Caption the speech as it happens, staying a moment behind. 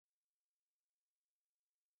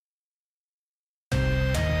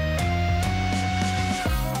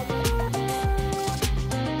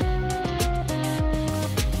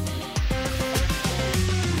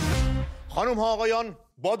خانم ها آقایان،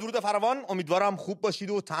 با درود فراوان، امیدوارم خوب باشید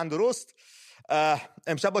و تندرست.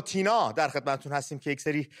 امشب با تینا در خدمتتون هستیم که یک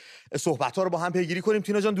سری صحبت‌ها رو با هم پیگیری کنیم.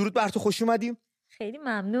 تینا جان درود بر تو، خوش اومدیم. خیلی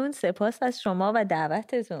ممنون، سپاس از شما و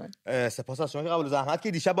دعوتتون. سپاس از شما که قبول زحمت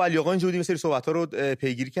که دیشب با علی آقا اینجا بودیم، سری صحبت‌ها رو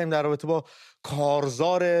پیگیری کردیم در رابطه با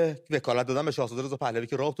کارزار وکالت دادن به شاهزاده رضا پهلوی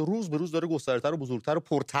که راه روز به روز داره گسترده‌تر و بزرگتر و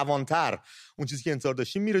پرتوان‌تر اون چیزی که انتظار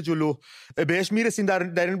داشتیم میره جلو. بهش میرسیم.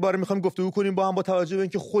 در این باره می‌خوایم گفتگو کنیم با هم، با توجه به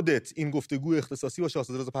اینکه خودت این گفتگو اختصاصی با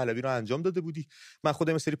شاهزاده رضا پهلوی رو انجام داده بودی. من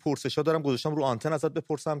خودم سری پرسش‌ها دارم گذاشتم رو آنتن ازت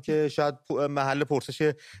بپرسم که شاید محل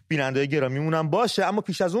پرسش بیننده‌های گرامیمون باشه، اما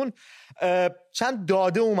پیش از اون چند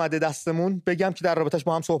داده اومده دستمون بگم که در رابطه‌اش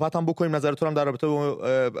با هم صحبت هم بکنیم. نظرتون هم در رابطه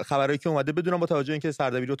با خبرایی که اومده بدونم، با توجه اینکه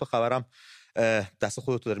سردبیری تا خبرم دست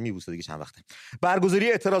خودت داره میبوسه دیگه چند وقته.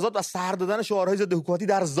 برگزاری اعتراضات و سر دادن شعارهای ضد حکومتی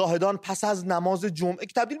در زاهدان پس از نماز جمعه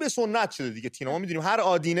که تبدیل به سنت شده دیگه. تینا ما میدونیم هر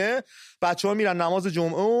آدینه بچه‌ها میرن نماز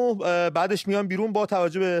جمعه و بعدش میان بیرون. با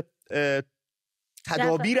توجه به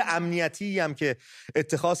تدابیر امنیتی هم که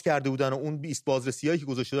اتخاذ کرده بودن و اون 20 بازرسیایی که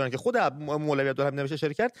گذاشته بودن که خود مولوی عبدالحمید نوشته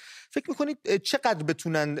اشاره کرد، فکر میکنید چقدر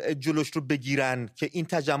بتونن جلوش رو بگیرن که این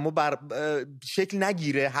تجمع بر شکل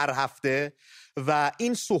نگیره هر هفته و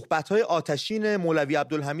این صحبت‌های آتشین مولوی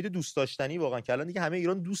عبدالحمید دوست داشتنی واقعا که الان دیگه همه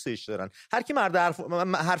ایران دوستش دارن، هر کی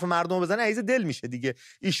حرف مردم بزنه عزیز دل میشه دیگه،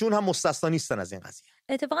 ایشون هم مستثنا نیستن از این قضیه.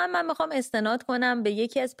 اتفاقا من میخوام استناد کنم به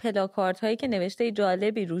یکی از پلاکارت هایی که نوشته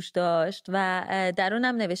جالبی روش داشت و در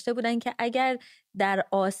اونم نوشته بودن که اگر در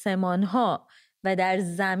آسمان ها و در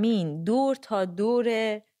زمین دور تا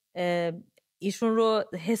دور ایشون رو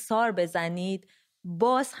حصار بزنید،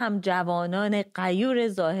 باز هم جوانان غیور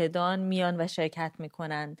زاهدان میان و شرکت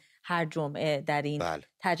میکنن هر جمعه در این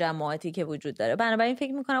تجمعاتی که وجود داره. بنابراین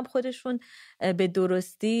فکر میکنم خودشون به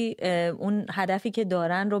درستی اون هدفی که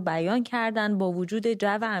دارن رو بیان کردن. با وجود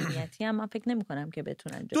جو امنیتی هم من فکر نمیکنم که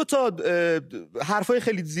بتونن. دو تا حرفای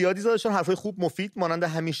خیلی زیادی زدن، حرفای خوب مفید مانند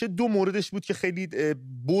همیشه. دو موردش بود که خیلی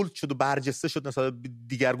بولد شد و برجسته شد نسبت به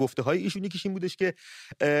دیگر گفته های ایشون. یکیش این بودش که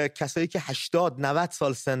کسایی که 80-90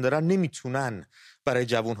 سال سن دارن نمیتونن برای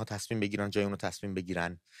جوان‌ها تصمیم بگیرن، جای اونو تصمیم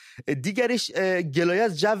بگیرن. دیگرش گلایه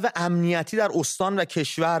از جو امنیتی در استان و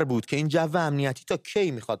کشور بود که این جو امنیتی تا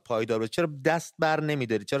کی میخواد پایدار باشه، چرا دست بر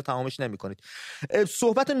نمیدارید، چرا تمامش نمیکنید.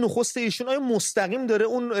 صحبت نخست ایشون آیا مستقیم داره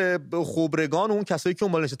اون خبرگان و اون کسایی که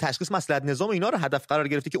اون تشخیص مصلحت نظام اینا رو هدف قرار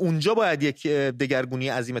گرفته که اونجا باید یک دگرگونی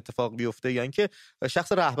عظیم اتفاق بیفته، یا اینکه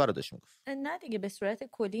شخص رهبر رو داشت میگفت؟ نه دیگه، به صورت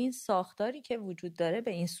کلی این ساختاری که وجود داره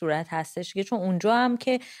به این صورت هستش که چون اونجا هم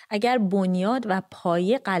که اگر بنیاد و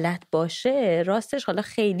پایه غلط باشه، راستش حالا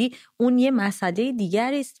خیلی اون یه مسئله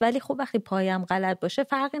دیگری است، ولی خب وقتی پایه هم غلط باشه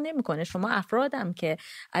فرقی نمیکنه. شما افرادم که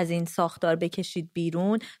از این ساختار بکشید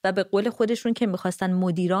بیرون و به قول خودشون که میخواستن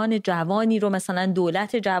مدیران جوانی رو، مثلا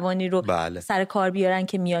دولت جوانی رو سر کار بیارن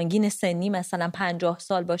که میانگین سنی مثلا 50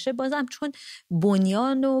 سال باشه، بازم چون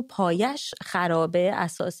بنیان و پایش خرابه،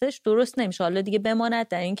 اساسش درست نمیشه. حالا دیگه بماند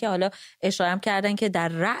در این که حالا اشاره کردن که در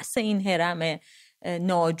رأس این هرم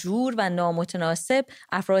ناجور و نامتناسب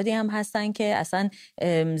افرادی هم هستن که اصلا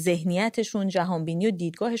ذهنیتشون، جهانبینی و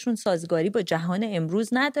دیدگاهشون سازگاری با جهان امروز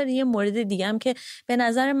نداره. یه مورد دیگه هم که به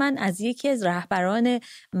نظر من از یکی از رهبران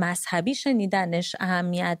مذهبی شنیدنش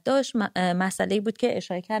اهمیت داشت، مسئله بود که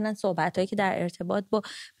اشاره کردن صحبتایی که در ارتباط با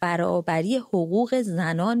برابری حقوق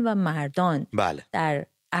زنان و مردان در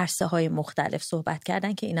عرصه های مختلف صحبت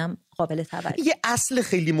کردن که اینم قابل توجه. یه اصل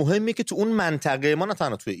خیلی مهمه که تو اون منطقه، ما نه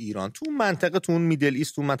تنها تو ایران، تو اون منطقه، تو اون میدل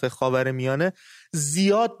ایست، تو منطقه خاورمیانه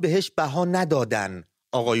زیاد بهش بها ندادن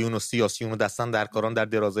آقایون و سیاسیون و دستن در کاران در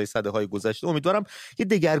درازای سده‌های گذشته. امیدوارم یه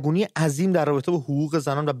دگرگونی عظیم در رابطه با حقوق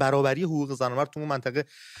زنان و برابری حقوق زنان تو اون منطقه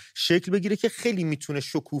شکل بگیره که خیلی میتونه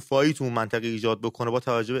شکوفایی تو اون منطقه ایجاد بکنه با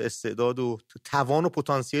توجه به استعداد و توان و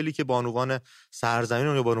پتانسیلی که بانوان سرزمین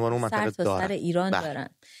و بانوان اون منطقه دارن. سر ایران دارن.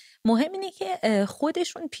 مهم اینه که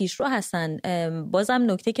خودشون پیشرو هستن.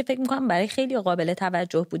 بازم نکته که فکر میکنم برای خیلی قابل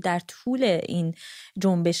توجه بود، در طول این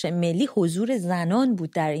جنبش ملی حضور زنان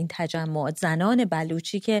بود در این تجمعات، زنان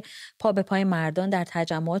بلوچی که پا به پای مردان در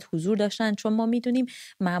تجمعات حضور داشتن. چون ما میدونیم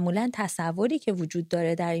معمولا تصوری که وجود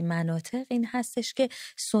داره در این مناطق این هستش که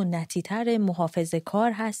سنتی تر، محافظه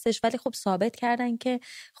کار هستش، ولی خب ثابت کردن که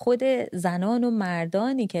خود زنان و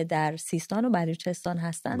مردانی که در سیستان و بلوچستان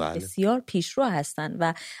هستن بسیار پیشرو هستن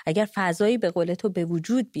و اگر فضایی به قول تو به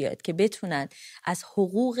وجود بیاد که بتونن از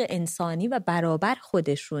حقوق انسانی و برابر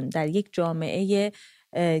خودشون در یک جامعه،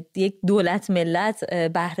 یک دولت ملت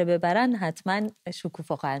بهره ببرن، حتما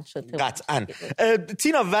شکوفا خواهند شد. قطعا.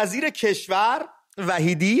 تینا، وزیر کشور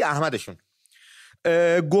وحیدی احمدشون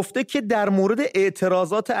گفته که در مورد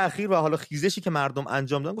اعتراضات اخیر و حالا خیزشی که مردم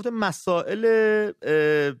انجام دادن، گفته مسائل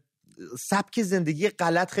سبک زندگی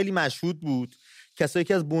غلط خیلی مشهود بود. کسایی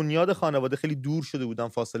که از بنیاد خانواده خیلی دور شده بودن،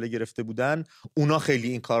 فاصله گرفته بودن، اونا خیلی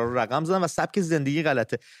این کارا رو رقم زدن و سبک زندگی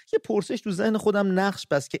غلطه. یه پرسش تو ذهن خودم نقش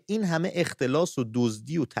بس که این همه اختلاس و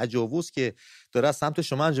دزدی و تجاوز که داره از سمت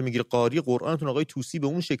شما انجام میگیره، قاری قرآنتون آقای طوسی به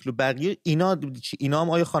اون شکل و بقیه اینا هم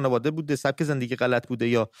آیا خانواده بوده، سبک زندگی غلط بوده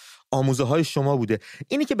یا آموزه های شما بوده؟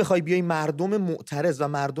 اینی که بخوای بیای مردم معترض و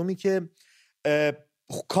مردمی که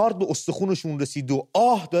کارد به استخونشون رسید و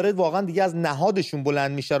داره واقعا دیگه از نهادشون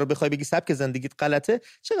بلند میشه رو بخوای بگی سبک زندگیت غلطه،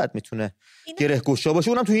 چقدر میتونه گره‌گشا باشه،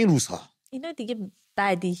 اونم تو این روزها؟ اینا دیگه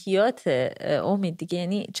بدیهیات امید دیگه،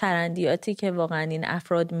 یعنی چرندیاتی که واقعا این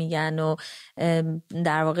افراد میگن و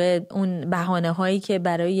در واقع اون بهانه هایی که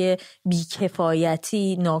برای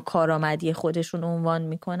بیکفایتی ناکارآمدی خودشون عنوان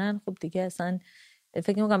میکنن. خب دیگه اصلا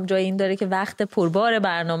فکر میکنم جای این داره که وقت پربار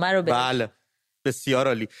برنامه رو بله بسیار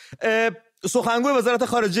عالی. سخنگوی وزارت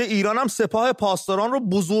خارجه ایران هم سپاه پاسداران رو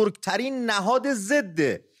بزرگترین نهاد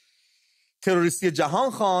ضد تروریستی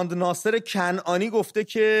جهان خواند. ناصر کنعانی گفته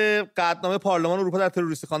که قطعنامه پارلمان اروپا در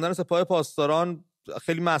تروریستی خواندن سپاه پاسداران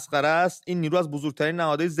خیلی مسخره است. این نیرو از بزرگترین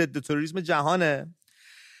نهادهای ضد تروریسم جهانه.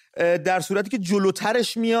 در صورتی که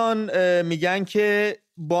جلوترش میان میگن که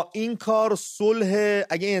با این کار صلح،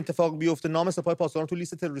 اگه این اتفاق بیفته نام سپاه پاسداران تو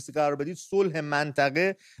لیست تروریستی قرار بدید، صلح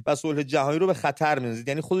منطقه و صلح جهانی رو به خطر میندازید.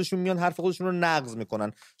 یعنی خودشون میان حرف خودشون رو نقض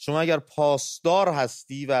میکنن. شما اگر پاسدار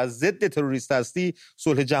هستی و ضد تروریست هستی،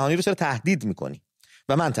 صلح جهانی رو چرا تهدید میکنی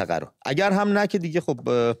و منطقه رو؟ اگر هم نه که دیگه خب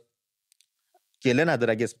گله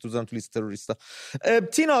نداره اگه اسمتون بزنم تو لیست تروریستا.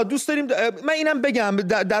 تینا دوست داریم من اینم بگم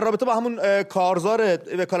در رابطه با همون کارزار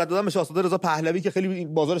وکالت دادن به شاهزاده رضا پهلوی که خیلی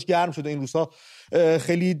بازارش گرم شده این روزها،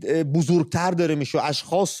 خیلی بزرگتر داره میشه،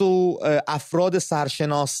 اشخاص و افراد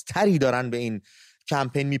سرشناستری دارن به این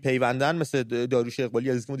کمپین میپیوندن، مثل داریوش اقبالی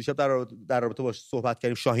عزیز که ما دیشب در رابطه باش صحبت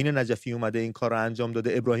کردیم. شاهین نجفی اومده این کار رو انجام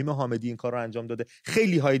داده، ابراهیم حامدی این کار رو انجام داده،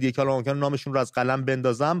 خیلی های دیگه که الان ممکنه نامشون رو از قلم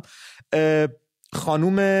بندازم.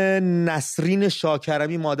 خانوم نسرین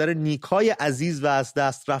شاکرمی مادر نیکای عزیز و از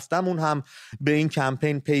دست رفتمون هم به این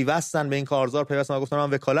کمپین پیوستن، به این کارزار پیوستن و گفتن من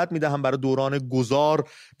وکالت میدهم برای دوران گذار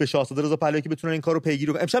به شاهزاده رضا پهلوی که بتونن این کارو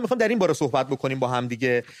پیگیری کنن. امشب میخوام در این باره صحبت بکنیم با هم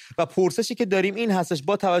دیگه و پرسشی که داریم این هستش: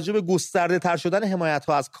 با توجه به گسترده تر شدن حمایت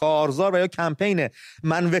ها از کارزار و یا کمپین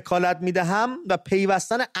من وکالت میدهم و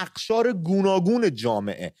پیوستن اقشار گوناگون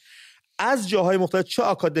جامعه از جاهای مختلف، چه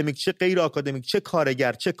آکادمیک چه غیر آکادمیک، چه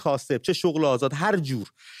کارگر چه کاسب چه شغل آزاد، هر جور،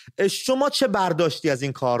 شما چه برداشتی از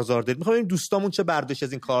این کارزار دارید؟ میخوام ببینیم دوستامون چه برداشتی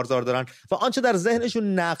از این کارزار دارن و آنچه در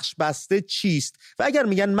ذهنشون نقش بسته چیست و اگر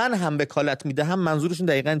میگن من هم وکالت میدهم منظورشون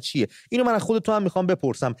دقیقاً چیه. اینو من از خودتون هم میخوام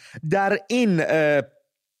بپرسم. در این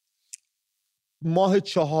ماه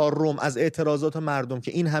 4 از اعتراضات مردم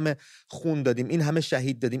که این همه خون دادیم، این همه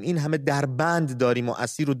شهید دادیم، این همه در بند داریم و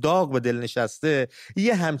اسیر و داغ به دل نشسته،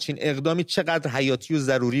 یه همچین اقدامی چقدر حیاتی و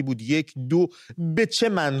ضروری بود؟ 1 2 به چه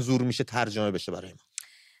منظور میشه ترجمه بشه برای ما؟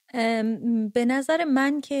 به نظر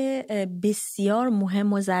من که بسیار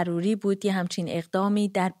مهم و ضروری بود یه همچین اقدامی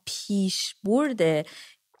در پیشبرد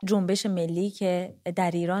جنبش ملی که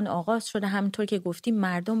در ایران آغاز شده. همونطور که گفتیم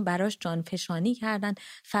مردم براش جانفشانی کردن،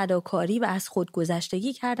 فداکاری و از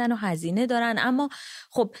خودگذشتگی کردن و هزینه دارن. اما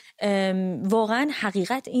خب واقعا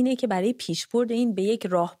حقیقت اینه که برای پیشبرد این به یک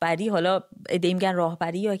راهبری، حالا ایده میگن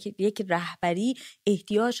راهبری یا یک رهبری،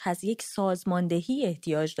 احتیاج هست، یک سازماندهی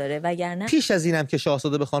احتیاج داره. وگرنه پیش از اینم که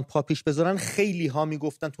شاهزاده بخوان پا پیش بذارن، خیلی ها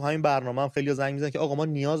میگفتن تو همین برنامه هم خیلی ها زنگ میزنن که آقا ما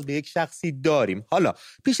نیاز به یک شخصی داریم. حالا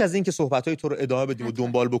پیش از این که صحبت‌های تو رو ادامه بدیم و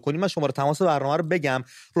دنبال بکنیم، من شماره تماس برنامه رو بگم،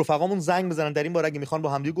 رفقامون زنگ بزنن در این باره اگه میخوان با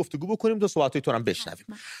هم دیگه گفتگو بکنیم، دو صحبت‌های تو رو هم بشنویم.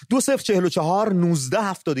 2044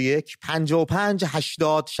 1971 55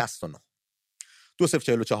 80 69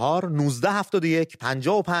 2044 1971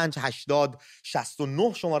 55 80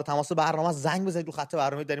 69 شماره تماس برنامه. زنگ بزنید رو خط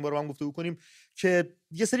برنامه در این باره با هم گفتگو کنیم که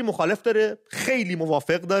یه سری مخالف داره، خیلی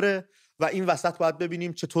موافق داره و این وسط باید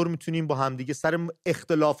ببینیم چطور میتونیم با هم دیگه سر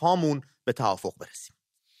اختلاف هامون به توافق برسیم.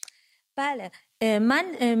 بله،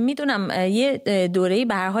 من میدونم یه دوره‌ای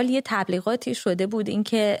به هر حال یه تبلیغاتی شده بود این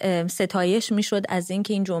که ستایش میشد از این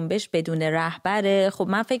که این جنبش بدون رهبره. خب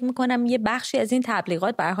من فکر میکنم یه بخشی از این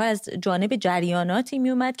تبلیغات به هر حال از جانب جریاناتی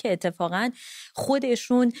میومد که اتفاقا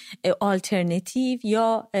خودشون آلترناتیو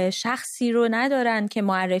یا شخصی رو ندارن که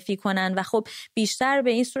معرفی کنن و خب بیشتر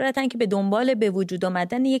به این صورتن که به دنبال به وجود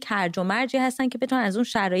آمدن یک هرج و مرجی هستن که بتونن از اون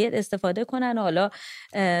شرایط استفاده کنن. حالا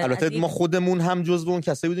البته ما خودمون هم جزو اون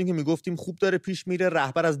کسایی بودیم که میگفتیم خوب داره پیش میره،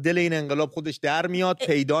 رهبر از دل این انقلاب خودش در میاد،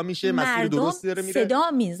 پیدا میشه، مسیر درستی داره میره،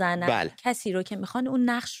 صدا میزنن کسی رو که میخوان اون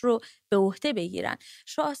نقش رو به عهده بگیرن.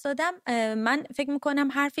 شاهزادم من فکر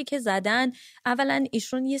میکنم حرفی که زدن، اولا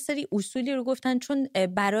ایشون یه سری اصولی رو گفتن، چون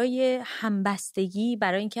برای همبستگی،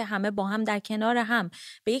 برای اینکه همه با هم در کنار هم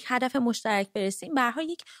به یک هدف مشترک برسیم، به هر حال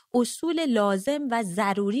یک اصول لازم و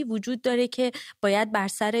ضروری وجود داره که باید بر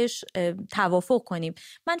سرش توافق کنیم.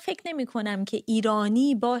 من فکر نمی کنم که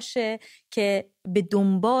ایرانی باشه که به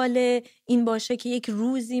دنبال این باشه که یک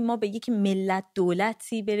روزی ما به یک ملت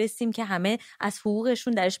دولتی برسیم که همه از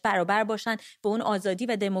حقوقشون درش برابر باشن، به اون آزادی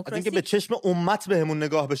و دموکراسی، اینکه به چشم امت بهمون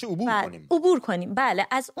نگاه بشه عبور کنیم. بله،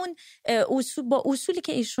 از اون با اصولی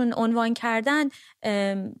که ایشون عنوان کردن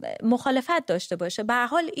مخالفت داشته باشه. به هر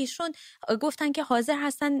حال ایشون گفتن که حاضر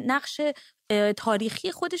هستن نقش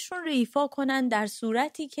تاریخی خودشون رو ایفا کنن در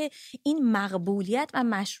صورتی که این مقبولیت و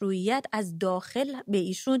مشروعیت از داخل به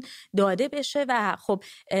ایشون داده بشه و خب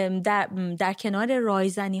در کنار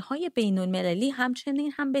رایزنی‌های بین‌المللی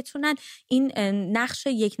همچنین هم بتونن این نقش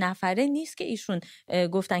یک نفره نیست که ایشون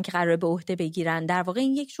گفتن که قراره به عهده بگیرن. در واقع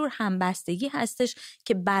این یک جور همبستگی هستش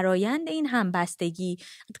که برآیند این همبستگی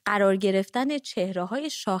قرار گرفتن چهره‌های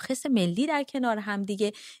شاخص ملی در کنار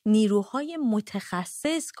همدیگه، نیروهای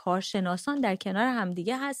متخصص، کارشناسان در کنار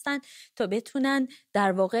همدیگه هستن تا بتونن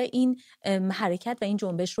در واقع این حرکت و این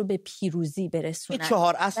جنبش رو به پیروزی برسونن. این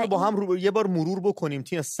 4 اصل با هم یه بار مرور بکنیم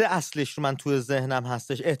تینا. 3 اصلش رو من توی ذهنم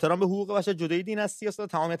هستش: احترام به حقوق بشر، جدایی دین از سیاست،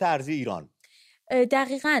 تمامیت ارضی ایران.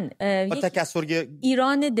 دقیقاً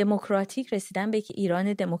ایران دموکراتیک، رسیدن به یک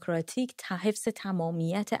ایران دموکراتیک، حفظ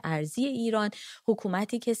تمامیت ارضی ایران،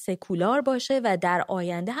 حکومتی که سکولار باشه و در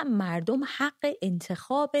آینده هم مردم حق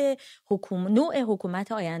انتخاب نوع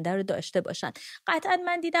حکومت آینده رو داشته باشن. قطعاً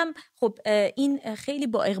من دیدم خب این خیلی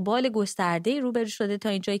با اقبال گسترده‌ای روبرو شده، تا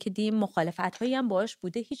اینجایی که دیدیم مخالفت‌هایی هم باهاش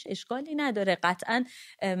بوده، هیچ اشکالی نداره. قطعاً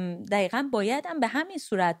دقیقاً باید هم به همین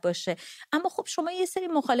صورت باشه. اما خب شما یه سری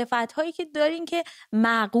مخالفت‌هایی که دارین که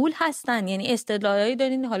معقول هستن، یعنی استدلالایی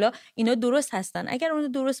دارین حالا اینا درست هستن، اگر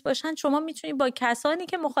اون درست باشن شما میتونید با کسانی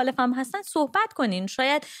که مخالف هم هستن صحبت کنین،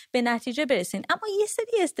 شاید به نتیجه برسین. اما یه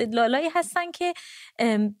سری استدلالایی هستن که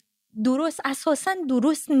اساساً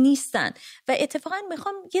درست نیستن و اتفاقاً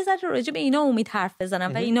میخوام یه ذره راجع به اینا امید حرف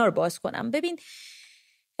بزنم و اینا رو باز کنم. ببین،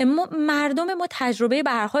 مردم ما تجربه به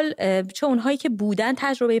هر حال، چه اونهایی که بودن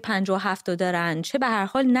تجربه 57 دارن، چه به هر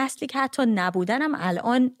حال نسلی که حتی نبودن هم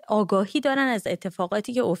الان آگاهی دارن از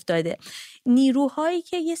اتفاقاتی که افتاده. نیروهایی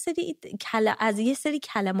که از یه سری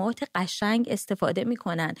کلمات قشنگ استفاده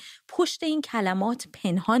میکنن، پشت این کلمات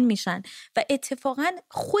پنهان میشن و اتفاقا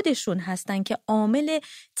خودشون هستن که عامل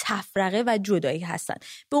تفرقه و جدایی هستن.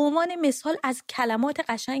 به عنوان مثال از کلمات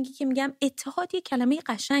قشنگی که میگم، اتحاد یه کلمه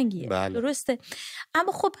قشنگیه، درسته؟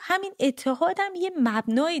 اما خب همین اتحاد هم یه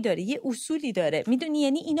مبنایی داره، یه اصولی داره، میدونی؟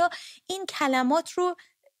 یعنی اینا این کلمات رو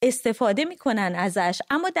استفاده میکنن ازش،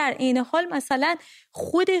 اما در عین حال مثلا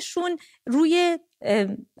خودشون روی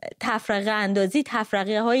تفرقه اندازی،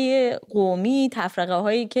 تفرقه های قومی، تفرقه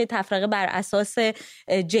هایی که تفرقه بر اساس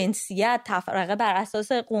جنسیت، تفرقه بر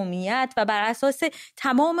اساس قومیت و بر اساس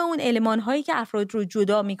تمام اون المان هایی که افراد رو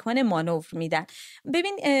جدا میکنه مانور میدن.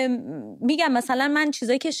 ببین، میگم مثلا من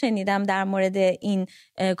چیزایی که شنیدم در مورد این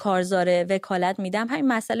کارزار وکالت میدم، همین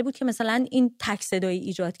مسئله بود که مثلا این تک صدایی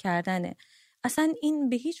ایجاد کردنه. اصلا این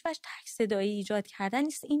به هیچ وجه تک صدایی ایجاد کردن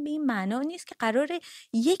نیست. این به این معنا نیست که قراره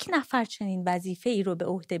یک نفر چنین وظیفه ای رو به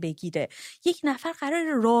عهده بگیره. یک نفر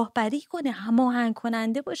قراره راهبری کنه، هماهنگ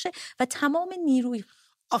کننده باشه و تمام نیروی.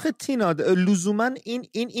 آخه تینا، لزوما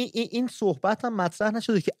این صحبت هم مطرح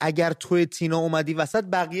نشده که اگر توی تینا اومدی وسط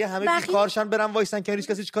بقیه همه بیکارشن برن وایسن که هیچ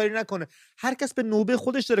کسی هیچ کاری نکنه. هر کس به نوبه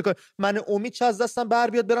خودش داره کار. من امید چه از دستم بر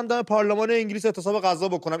بیاد برم دم پارلمان انگلیس اعتصاب غذا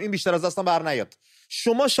بکنم، این بیشتر از دستم بر نیاد.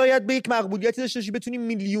 شما شاید به یک مقبولیتی داشته باشی بتونی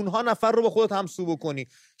میلیون ها نفر رو با خودت همسو بکنی.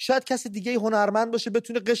 شاید کسی دیگه هنرمند باشه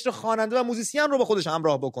بتونه قشر خواننده و موزیسین رو با خودش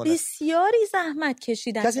همراه بکنه. بسیاری زحمت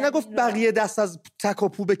کشیدن. کسی نگفت بقیه دست از تک و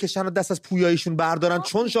پو بکشن و دست از پویاییشون بردارن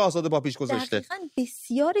چون شاهزاده با پیش گذاشته. دقیقاً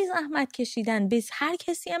بسیاری زحمت کشیدن. هر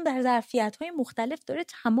کسی هم در ظرفیت‌های مختلف داره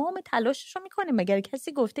تمام تلاشش رو میکنه، مگر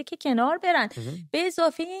کسی گفته که کنار برن. به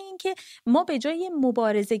اضافه این که ما به جای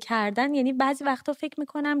مبارزه کردن، یعنی بعضی وقتا فکر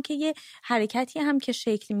میکنم که یه حرکتی هم که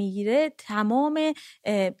شکل میگیره تمام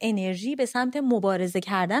انرژی به سمت مبارزه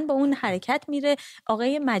کردن با اون حرکت میره.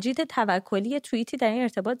 آقای مجید توکلی توییتی در این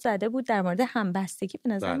ارتباط زده بود در مورد همبستگی، به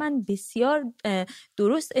نظر من بسیار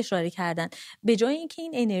درست اشاره کردن. به جای اینکه این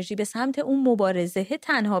این انرژی به سمت اون مبارزه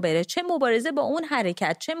تنها بره، چه مبارزه با اون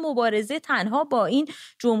حرکت، چه مبارزه تنها با این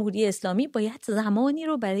جمهوری اسلامی، باید زمانی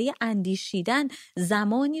رو برای اندیشیدن،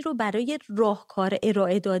 زمانی رو برای راهکار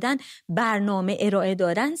ارائه دادن، برنامه ارائه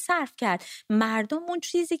دادن صرف کرد. مردم اون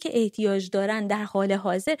چیزی که احتیاج دارن در حال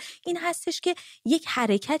حاضر این هستش که یک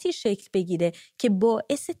حرکتی شکل بگیره که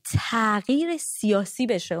باعث تغییر سیاسی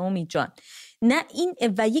بشه. امید جان، نه این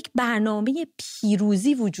و یک برنامه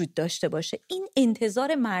پیروزی وجود داشته باشه. این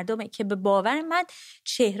انتظار مردمه که به باور من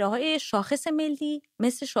چهره‌های شاخص ملی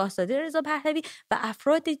مثل شاهزاده رضا پهلوی و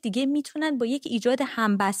افراد دیگه میتونن با یک ایجاد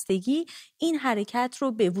همبستگی این حرکت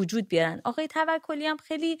رو به وجود بیارن. آقای توکلی هم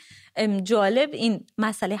خیلی جالب این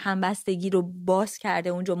مسئله همبستگی رو باز کرده،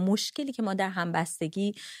 اونجا مشکلی که ما در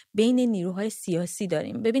همبستگی بین نیروهای سیاسی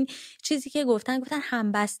داریم. ببین چیزی که گفتن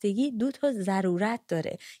همبستگی 2 تا ضرورت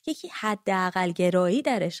داره، یکی حداقل گرایی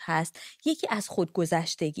درش هست، یکی از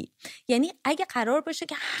خودگذشتگی. یعنی اگه قرار باشه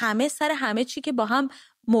که همه سر همه چی که با هم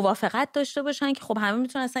موافقت داشته باشن که خب همه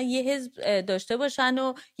میتونن اصلا یه حزب داشته باشن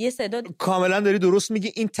و یه صدا. کاملا داری درست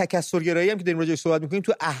میگی. این تکثرگرایی هم که داریم راجعش صحبت میکنیم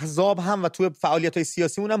تو احزاب هم و تو فعالیت‌های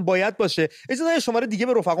سیاسیمون هم باید باشه. اجازه شماره دیگه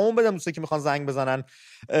به رفقامون بدم، دوستایی که میخوان زنگ بزنن.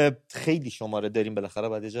 خیلی شماره داریم بالاخره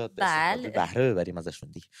بعد ایجاد بهره ببریم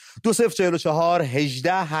ازشون دیگه. 2044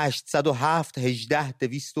 18 807 18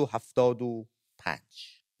 275.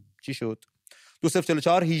 چی شد؟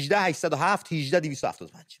 2044 18 807 18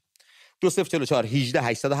 275. 2044 18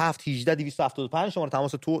 807 18 275 شماره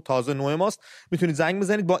تماس تو تازه نوع ماست. میتونید زنگ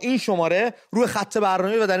بزنید با این شماره روی خط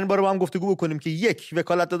برنامه و در این باره با هم گفتگو بکنیم که یک،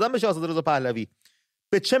 وکالت دادن به شاهزاده رضا پهلوی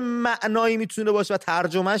به چه معنایی میتونه باشه و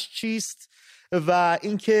ترجمهش چیست، و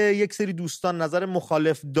اینکه یک سری دوستان نظر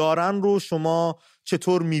مخالف دارن رو شما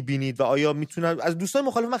چطور میبینید و آیا میتونن از دوستان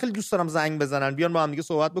مخالف، من خیلی دوست دارم زنگ بزنن بیان با هم دیگه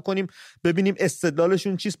صحبت بکنیم ببینیم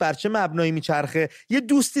استدلالشون چیست، بر چه مبنایی میچرخه. یه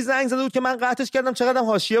دوستی زنگ زده بود که من قطعش کردم، چقدرم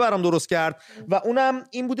حاشیه برام درست کرد و اونم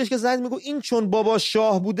این بودش که زنگ میگو این چون باباش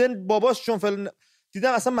شاه بوده، باباش چون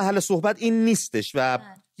دیدم اصلا محل صحبت این نیستش و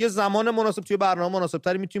یه زمان مناسب توی برنامه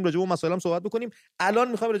مناسب‌تری میتونیم راجع به اون مسائل هم صحبت بکنیم.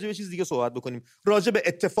 الان میخوایم راجع به چیز دیگه صحبت بکنیم، راجع به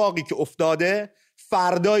اتفاقی که افتاده،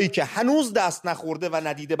 فردایی که هنوز دست نخورده و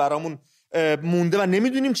ندیده برامون مونده و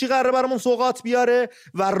نمیدونیم چی قراره برامون سوغات بیاره،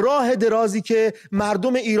 و راه درازی که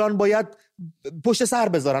مردم ایران باید پشت سر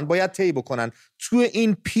بذارن، باید طی بکنن توی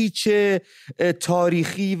این پیچ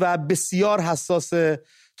تاریخی و بسیار حساس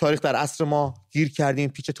تاریخ. در عصر ما گیر کردیم،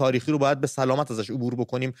 پیچ تاریخی رو باید به سلامت ازش عبور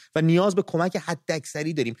بکنیم و نیاز به کمک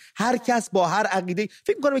حداکثری داریم. هر کس با هر عقیده،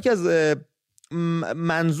 فکر می‌کنم یکی از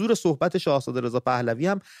منظور صحبت شاهزاده رضا پهلوی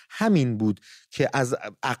هم همین بود که از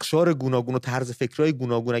اقشار گوناگون و طرز فکرای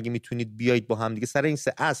گوناگون اگه میتونید بیایید با هم دیگه سر این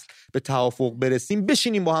سه اصل به توافق برسیم،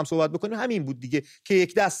 بشینیم با هم صحبت بکنیم. همین بود دیگه که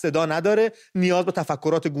یک دست صدا نداره، نیاز به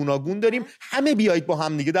تفکرات گوناگون داریم، همه بیایید با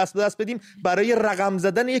هم دیگه دست به دست بدیم برای رقم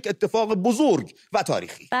زدن یک اتفاق بزرگ و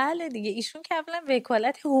تاریخی. بله دیگه، ایشون که اولا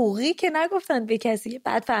وکالت حقوقی که نگفتن به کسی،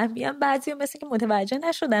 بعد فهمیدم بعضیا مثل که متوجه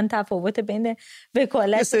نشدن تفاوت بین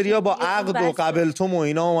وکالت، یه سریا با عقد و قبلتم و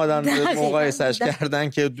اینا اومدن مقایسه‌اش کردن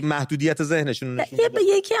که محدودیت ذهنشون نشون داد.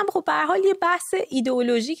 یکی هم خب به هر حال یه بحث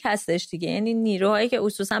ایدئولوژیک هستش دیگه، یعنی نیروهایی که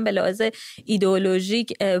خصوصا به لحاظ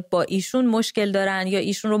ایدئولوژیک با ایشون مشکل دارن یا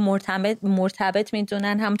ایشون رو مرتبط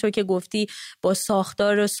میدونن، همونطور که گفتی با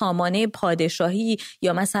ساختار و سامانه پادشاهی،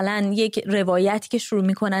 یا مثلا یک روایتی که شروع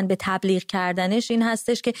میکنن به تبلیغ کردنش این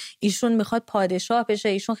هستش که ایشون میخواد پادشاه بشه.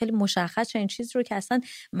 ایشون خیلی مشخص این چیز رو که اصلا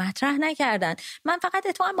مطرح نکردن. من فقط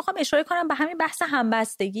اتفاقا میخوام اشاره کنم به همین بحث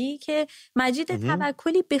همبستگی که مجید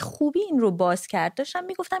توکلی به خوبی این رو باز کرد. داشتم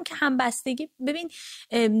میگفتم که همبستگی، ببین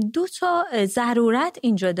 2 تا ضرورت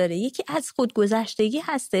اینجا داره، یکی از خودگذشتگی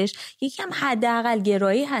هستش، یکی هم حداقل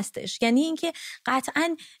گرایی هستش. یعنی اینکه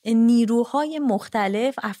قطعا نیروهای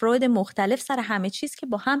مختلف، افراد مختلف سر همه چیز که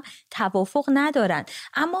با هم توافق ندارن،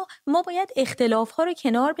 اما ما باید اختلاف‌ها رو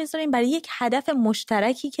کنار بذاریم برای یک هدف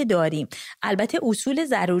مشترکی که داریم. البته اصول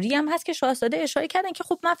ضروری هم هست که شاهزاده اشاره کردن که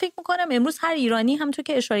خب من فکر می‌کنم امروز هر ایرانی همونطور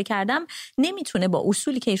که اشاره کردم نمیتونه با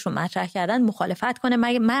اصولی که ایشون مطرح کردن مخالفت کنه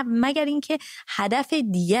مگر اینکه هدف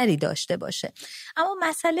دیگری داشته باشه. اما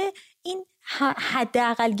مسئله این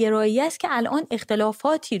حداقل گرایی است که الان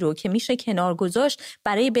اختلافاتی رو که میشه کنار گذاشت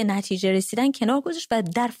برای به نتیجه رسیدن کنار گذاشت، و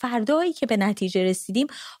در فردایی که به نتیجه رسیدیم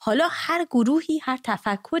حالا هر گروهی، هر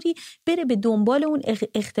تفکری بره به دنبال اون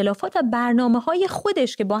اختلافات و برنامه‌های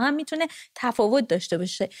خودش که با هم میتونه تفاوت داشته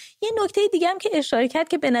باشه. یه نکته دیگه هم که اشاره کرد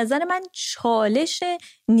که به نظر من چالش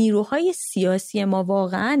نیروهای سیاسی ما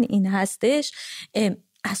واقعا این هستش،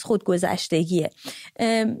 از خودگذشتگیه.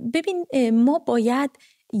 ببین ما باید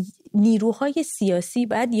نیروهای سیاسی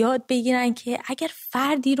باید یاد بگیرن که اگر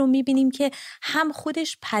فردی رو میبینیم که هم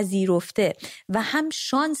خودش پذیرفته و هم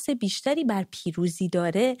شانس بیشتری بر پیروزی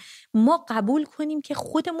داره، ما قبول کنیم که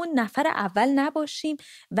خودمون نفر اول نباشیم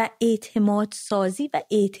و اعتماد سازی و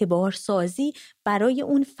اعتبار سازی برای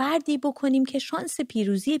اون فردی بکنیم که شانس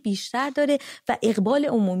پیروزی بیشتر داره و اقبال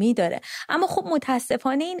عمومی داره. اما خب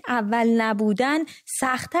متاسفانه این اول نبودن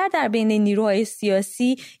سخت‌تر در بین نیروهای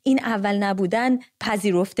سیاسی، این اول نبودن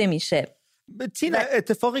پذیرفته میشه. تینا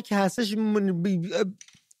اتفاقی که هستش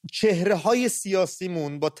چهره‌های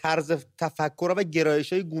سیاسیمون با طرز تفکر و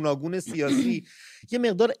گرایش‌های گوناگون سیاسی یه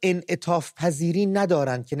مقدار انعطاف پذیری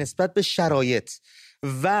ندارن که نسبت به شرایط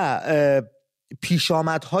و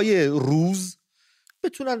پیشامدهای روز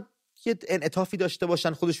بتونن یه انعطافی داشته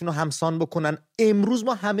باشن، خودشونو همسان بکنن. امروز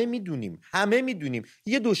ما همه میدونیم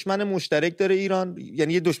یه دشمن مشترک داره ایران،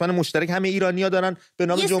 یعنی یه دشمن مشترک همه ایرانی‌ها دارن به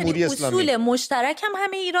نام جمهوری اسلامی. اصول مشترک هم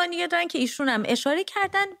همه ایرانی‌ها دارن که ایشون هم اشاره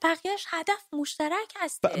کردن، بقیه‌اش هدف مشترک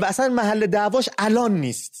هست و اصلا محل دعواش الان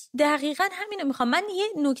نیست. دقیقاً همینو میخوام. من یه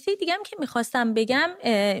نکته دیگه هم که میخواستم بگم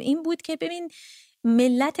این بود که ببین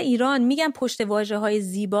ملت ایران میگن پشت واژه‌های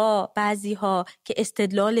زیبا بعضی‌ها که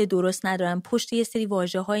استدلال درست ندارن، پشت یه سری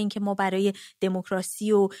واژه‌ها این که ما برای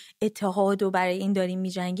دموکراسی و اتحاد و برای این داریم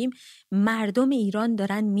میجنگیم. مردم ایران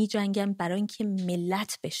دارن میجنگن برای اینکه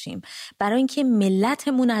ملت بشیم، برای اینکه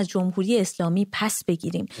ملتمون از جمهوری اسلامی پس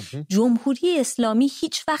بگیریم. جمهوری اسلامی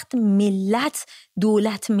هیچ وقت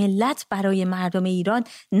دولت ملت برای مردم ایران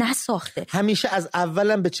نساخته. همیشه از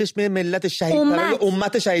اولم به چشم ملت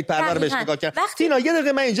امت شهید پرور بهش نگاه کرد. تینا یه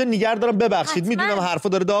دقیقه من اینجا نگار دارم، ببخشید میدونم حرفا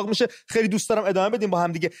داره داغ میشه، خیلی دوست دارم ادامه بدیم با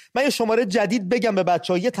هم دیگه. من یه شماره جدید بگم به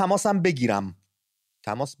بچه‌ها، یه تماسم بگیرم،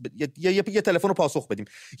 یه تلفن رو پاسخ بدیم.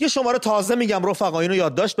 یه شماره تازه میگم رفقا، اینو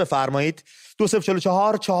یادداشت بفرمایید: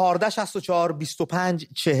 2044 1464 25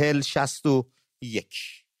 40 61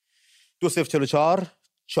 2044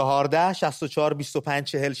 1464 25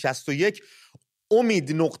 40 61.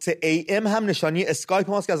 امید.am هم نشانی اسکایپ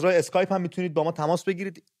ماست که از راه اسکایپ هم میتونید با ما تماس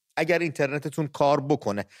بگیرید اگر اینترنتتون کار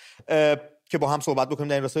بکنه، که با هم صحبت بکنیم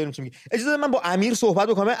در این راستا. ببینیم چی میگه. اجازه بده من با امیر صحبت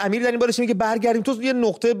بکنم. امیر در این باره چی میگه؟ برگردیم تو یه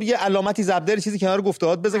نقطه، یه علامتی ضرب چیزی کنار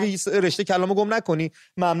گفتهات بذار که رشته کلامو گم نکنی.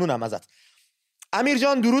 ممنونم ازت. امیر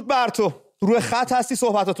جان درود بر تو، روی خط هستی،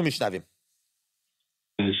 صحبتاتو میشنویم.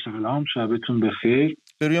 سلام، شبتون بخیر.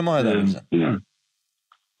 به روی ما ادامه.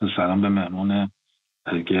 سلام به مهمون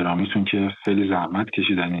گرامیتون که خیلی زحمت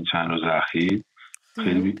کشیدن این چند روز اخیر.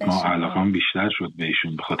 خیلی ما علاقم بیشتر شد به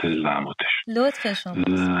ایشون به خاطر زحماتش. لطفشون.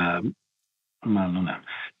 ممنونم.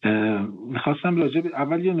 میخواستم راجع به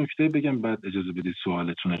اول یه نکته بگم، بعد اجازه بدید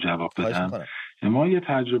سوالتون رو جواب بدم. ما یه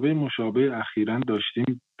تجربه مشابه اخیراً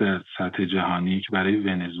داشتیم در سطح جهانی که برای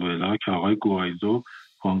ونزوئلا که آقای گوایدو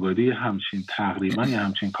کنگادی تقریباً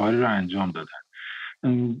همچین کاری رو انجام دادن.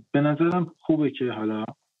 به نظرم خوبه که حالا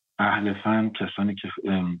اهل فن، کسانی که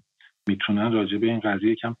میتونن راجع به این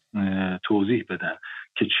قضیه کم توضیح بدن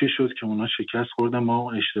که چه شد که اونا شکست خوردن،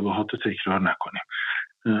 ما اشتباهات رو تکرار نکنیم.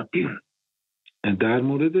 در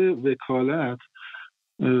مورد وکالت،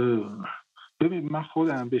 ببین من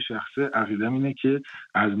خودم به شخصه عقیدم اینه که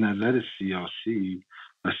از نظر سیاسی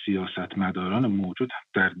و سیاستمداران موجود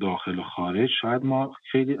در داخل و خارج شاید ما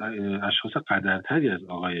خیلی اشخاص قدرتری از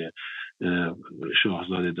آقای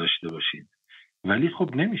شاهزاده داشته باشیم، ولی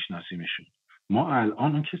خب نمیشناسیمشون. ما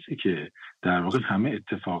الان اون کسی که در واقع همه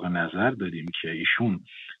اتفاق نظر داریم که ایشون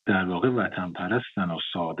در واقع وطن پرستن و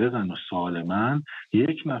صادقن و سالمن،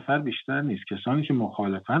 یک نفر بیشتر نیست. کسانی که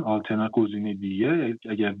مخالفن آلترناتیو گزینه دیگه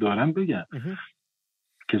اگر دارن بگن.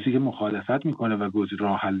 کسی که مخالفت میکنه و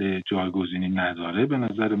راه حل جایگزینی نداره، به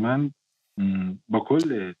نظر من با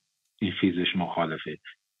کل این خیزش مخالفه.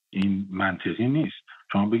 این منطقی نیست.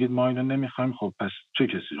 شما بگید ما اینو نمیخوایم، خب پس چه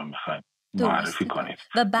کسی رو میخوایم معرفی کنید؟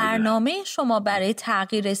 و برنامه شما برای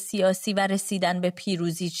تغییر سیاسی و رسیدن به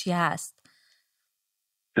پیروزی چی هست؟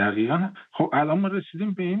 دقیقاً. خب الان ما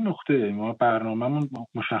رسیدیم به این نقطه، ما برنامه‌مون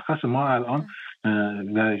مشخصه. ما الان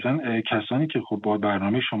دقیقاً کسانی که خب با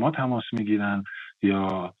برنامه شما تماس میگیرن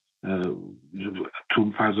یا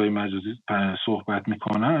تو فضای مجازی صحبت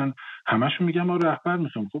میکنن، همشون میگن ما رهبر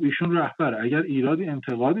میخوایم. خب ایشون رهبر، اگر ایرادی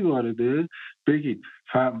انتقادی وارده بگید.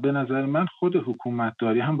 به نظر من خود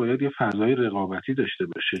حکومتداری هم باید یه فضای رقابتی داشته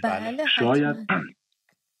باشه. بله،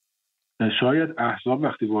 شاید احزاب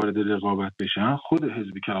وقتی وارد رقابت بشن، خود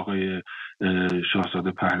حزبی که آقای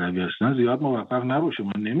شاهزاده پهلوی هستن زیاد موفق نباشه.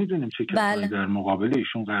 ما نمیدونیم چه کسانی در مقابل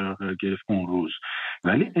ایشون قرار گرفت اون روز،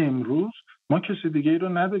 ولی امروز ما کسی دیگه ای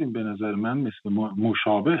رو نداریم به نظر من مثل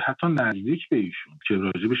مشابه، حتی نزدیک به ایشون که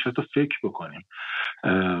راجبش حتی فکر بکنیم.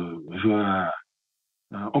 و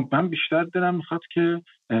من بیشتر دلم میخواد که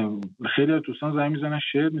خیلی از دوستان زنگ میزنن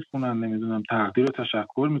شعر میخونن، نمیدونم تقدیر و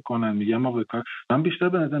تشکر میکنن، میگم ما به کار. من بیشتر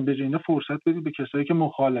به نظرم به جای اینا فرصت بدید به کسایی که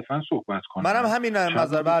مخالفن صحبت کنن. منم همین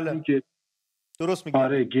نظر. بله درست میگم.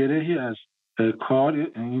 آره گرهی از کار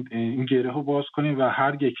این گره رو باز کنیم و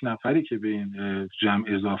هر یک نفری که به این جمع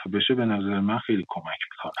اضافه بشه به نظر من خیلی کمک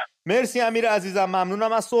میکنه. مرسی امیر عزیزم،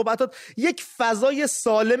 ممنونم از صحبتات. یک فضای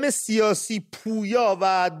سالم سیاسی پویا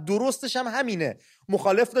و درستش هم همینه،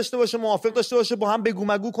 مخالف داشته باشه موافق داشته باشه، با هم بگو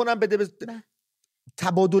مگو کنن،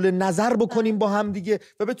 تبادل نظر بکنیم با هم دیگه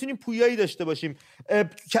و بتونیم پویایی داشته باشیم.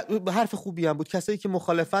 حرف خوبی هم بود. کسایی که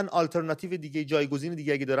مخالفن آلترناتیو دیگه، جایگزین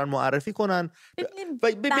دیگه اگه دارن معرفی کنن.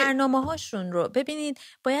 برنامه‌هاشون رو ببینید،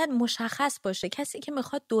 باید مشخص باشه کسی که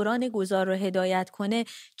میخواد دوران گذار رو هدایت کنه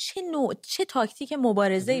چه تاکتیک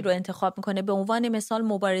مبارزه‌ای رو انتخاب میکنه. به عنوان مثال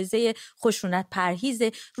مبارزه خشونت پرهیز،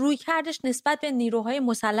 رویکردش نسبت به نیروهای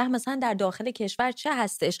مسلح مثلا در داخل کشور چه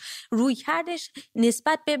هستش، رویکردش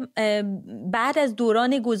نسبت به بعد از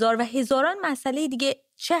دوران گذار و هزاران مسئله دیگه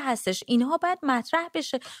چه هستش. اینها باید مطرح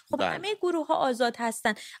بشه. خب همه گروه ها آزاد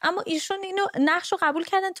هستن، اما ایشون اینو نقش رو قبول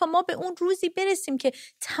کردن تا ما به اون روزی برسیم که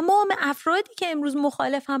تمام افرادی که امروز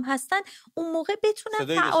مخالف هم هستن اون موقع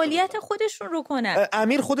بتونن فعالیت خودشون رو کنن.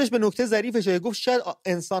 امیر خودش به نکته ظریفش گفت شاید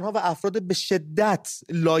انسان ها و افراد به شدت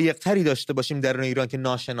لایق تری داشته باشیم در ایران که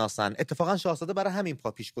ناشناسن. اتفاقا شاهزاده برای همین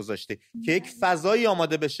پا پیش گذاشته که یک فضایی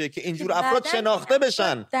آماده بشه که اینجور افراد شناخته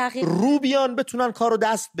بشن، رو بیان بتونن کارو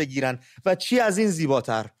دست بگیرن و چی از این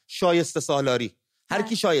زیباتر، شایسته سالاری. هر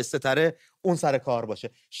کی شایسته تره اون سر کار باشه.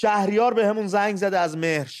 شهریار به همون زنگ زده از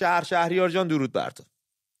مهر شهر. شهریار جان درود بر تو.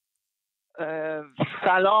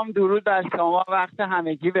 سلام، درود بر شما، وقت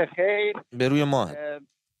همگی بخیر. به روی ماه.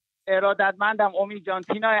 ارادتمندم امید جان.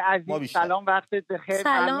 تینای عزیز سلام، وقتت بخیر.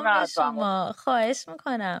 سلام به شما، خواهش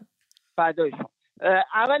میکنم. فدای شما.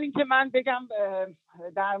 اول اینکه من بگم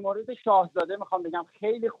در مورد شاهزاده میخوام بگم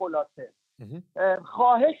خیلی خلاصه.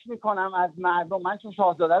 خواهش میکنم از مردم، من چون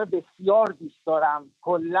شاهزاده رو بسیار دوست دارم،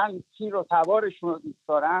 کلن تیر و تبارشون رو دوست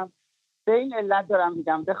دارم، به این علت دارم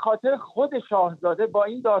میگم به خاطر خود شاهزاده با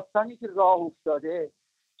این داستانی که راه افتاده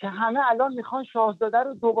که همه الان میخوان شاهزاده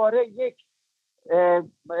رو دوباره یک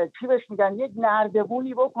چی بهش میگن، یک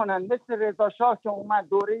نردبونی بکنن، مثل رضا شاه که اومد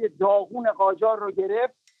دوره داغون قاجار رو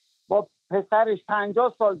گرفت، با پسرش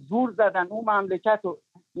 50 سال زور زدن اون مملکت رو،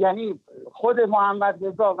 یعنی خود محمد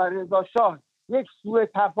رضا و رضا شاه یک سوء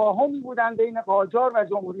تفاهمی بودن بین قاجار و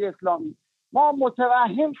جمهوری اسلامی. ما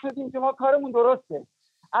متوهم شدیم که ما کارمون درسته.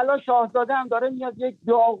 الان شاهزاده هم داره میاد یک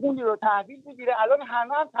داغونی رو تحویل بگیره، الان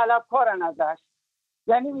همه هم طلبکارن ازش،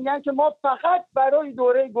 یعنی میگن که ما فقط برای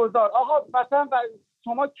دوره گذار. آقا مثلا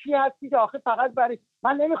شما کی هستی که آخه فقط برای،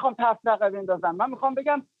 من نمیخوام تفرقه بندازم، من میخوام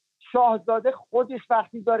بگم شاهزاده خودش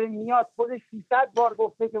وقتی داره میاد خودش 300 بار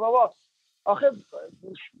گفته که بابا آخه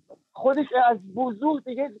خودش از وضوح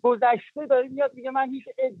دیگه گذشته داره میاد میگه من هیچ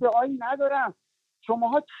ادعایی ندارم.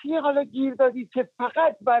 شماها چی حالا گیر دادید که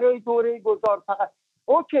فقط برای دوره گذار؟ فقط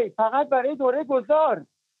اوکی، فقط برای دوره گذار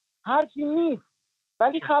هرچی نیست،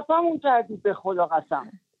 ولی خفه‌مون کردید به خدا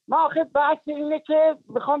قسم. ما آخه بحث اینه که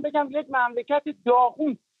میخوام بگم یک مملکت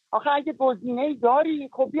داغون، آخه اگه گزینه‌ای داری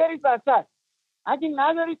خب بیارید وسط، اگه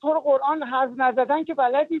نداری تو رو قرآن حرف نزدن که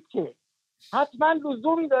بلدید که حتما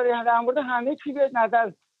لزومی داره در مورد همه چی به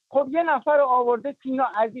نظر. خب یه نفر رو آورده، تینا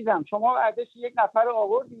عزیزم شما بعدش یک نفر رو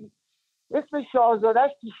آوردی، اسم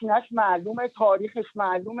شاهزادهش پیشینش معلومه، تاریخش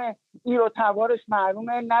معلومه، این و تبارش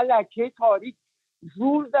معلومه، نه لکه تاریخ.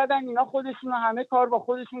 زور زدن اینا خودشون همه کار با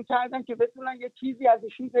خودشون کردن که بتونن یه چیزی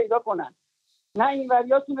ازشون پیدا کنن، نه این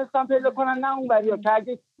وریا تونستن پیدا کنن نه اون وریا، که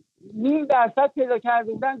اگه 0.5% پیدا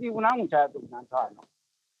کرده بودن دیوونمون کرده بودن تا الان.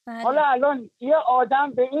 حالا الان یه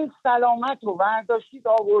آدم به این سلامت رو برداشتید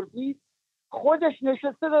آوردید، خودش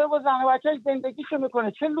نشسته داره با زن و بچه‌اش زندگیشو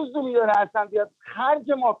میکنه، چه لزومی داره اصلا بیاد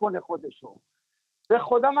خرج ما کنه خودشو؟ به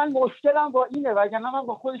خدا من مشکلم با اینه، وگرنه من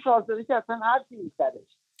با خود شاهزاده که اصلا حرفی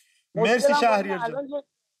نیستش. مرسی شهریار جان.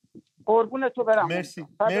 قربون تو برم. مرسی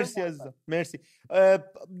عزیزم، مرسی.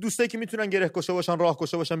 دوستایی که میتونن گره کشه باشن، راه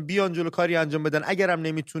کشه باشن، بیان جلو کاری انجام بدن، اگرم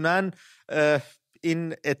نمیتونن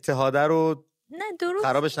این اتحاده رو نه درست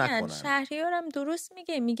خرابش نکنن. شهریارم درست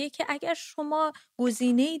میگه که اگر شما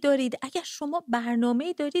گزینه‌ای دارید، اگر شما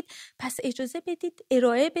برنامه‌ای دارید، پس اجازه بدید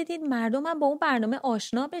ارائه بدید، مردم هم با اون برنامه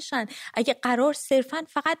آشنا بشن. اگه قرار صرفاً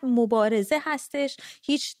فقط مبارزه هستش،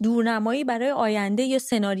 هیچ دورنمایی برای آینده یا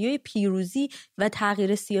سناریوی پیروزی و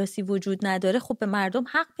تغییر سیاسی وجود نداره، خب به مردم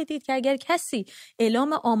حق بدید که اگر کسی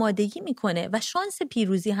اعلام آمادگی میکنه و شانس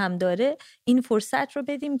پیروزی هم داره، این فرصت رو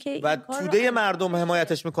بدیم که و توده مردم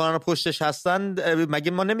حمایتش میکنن و پشتش هستن، اصلا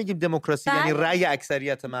مگه ما نمیگیم دموکراسی یعنی رأی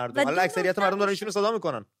اکثریت مردم؟ حالا اکثریت مردم دارن ایشونو صدا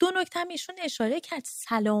میکنن. دو نکته هم ایشون اشاره کرد،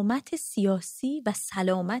 سلامت سیاسی و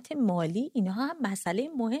سلامت مالی، اینها هم مسئله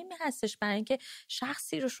مهمی هستش برای اینکه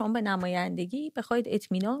شخصی رو شما به نمایندگی بخواید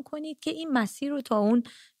اطمینان کنید که این مسیر رو تا اون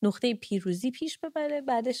نقطه پیروزی پیش ببره،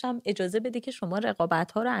 بعدش هم اجازه بده که شما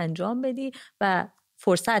رقابت‌ها رو انجام بدی و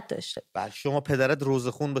فرصت داشته. بله شما پدرت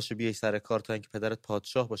روزخون باشه بیای سر کار تا اینکه پدرت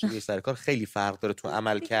پادشاه باشه بیای سر کار، خیلی فرق داره تو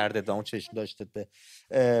عمل کرده و اون چشم داشته به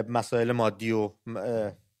مسائل مادی. و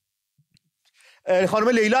خانم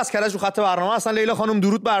لیلا از کرج رو خط برنامه هستن. لیلا خانم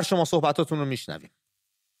درود بر شما، صحبتاتون رو میشنویم.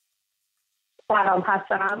 سلام،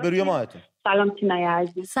 هستم. بروی ماهتون. سلام تینای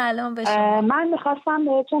عزیز. سلام به شما. من میخواستم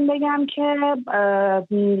بهتون بگم که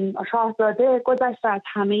شاهزاده گذشته از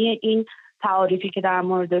همه این تعاریفی که در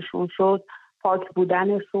موردشون شد، پاک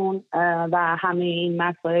بودنشون و همه این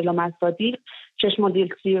مسائل و مصادیق، چشم و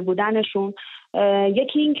دلسوی بودنشون،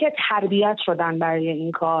 یکی این که تربیت شدن برای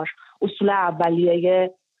این کار، اصول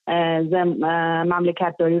اولیه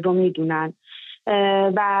مملکت داری رو میدونن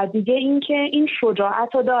و دیگه این که این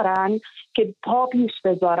شجاعت رو دارن که پا پیش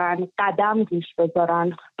بذارن، قدم پیش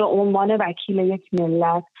بذارن به عنوان وکیل یک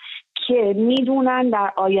ملت که میدونن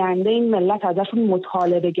در آینده این ملت ازشون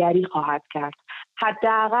مطالبه گری خواهد کرد.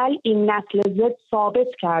 حداقل این نسل زد ثابت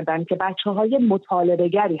کردن که بچه‌های مطالبه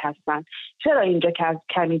گری هستن. چرا اینجا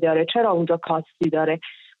کمی داره، چرا اونجا کاستی داره.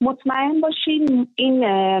 مطمئن باشین این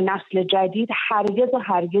نسل جدید هرگز و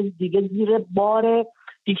هرگز دیگه زیر بار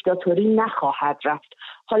دیکتاتوری نخواهد رفت.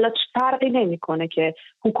 حالا فرقی نمیکنه که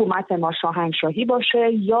حکومت ما شاهنشاهی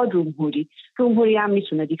باشه یا جمهوری هم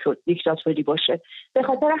میتونه دیکتاتوری باشه. به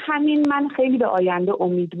خاطر همین من خیلی به آینده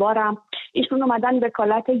امیدوارم. ایشون اومدن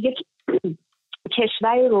وکالت یک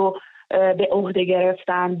کشوری رو به عهده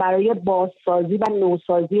گرفتن، برای بازسازی و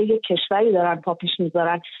نوسازی یک کشوری دارن پا پیش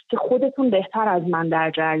میذارن که خودتون بهتر از من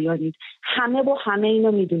در جریانید. همه با همه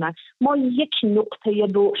اینو میدونن. ما یک نقطه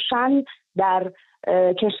روشن در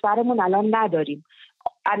کشورمون الان نداریم،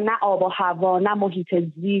 نه آب و هوا، نه محیط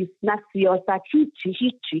زیست، نه سیاست،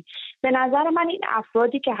 هیچی. به نظر من این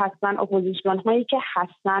افرادی که هستن، اپوزیسیون هایی که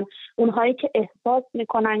هستن، اونهایی که احساس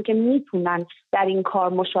میکنن که میتونن در این کار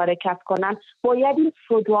مشارکت کنن، باید این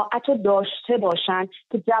شجاعت رو داشته باشن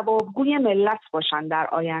که جوابگوی ملت باشن در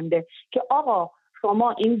آینده که آقا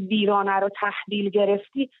شما این ویرانه رو تحویل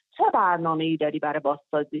گرفتی، چه برنامه‌ای داری برای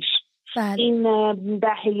بازسازیش؟ بله. این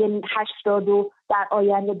دهه 80 و در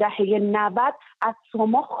آینده دهه 90 از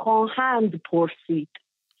شما خواهند پرسید.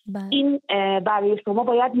 بله. این برای شما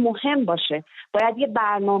باید مهم باشه. باید یه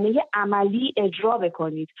برنامه عملی اجرا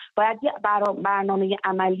بکنید. باید یه برنامه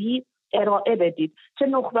عملی ارائه بدید. چه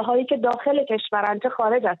نخبه هایی که داخل کشورن چه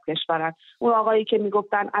خارج از کشورن. اون آقایی که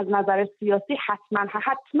میگفتن از نظر سیاسی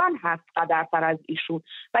حتما هست قدرتر از ایشون،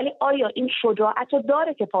 ولی آیا این شجاعت رو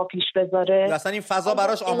داره که پا پیش بذاره؟ اصلا این فضا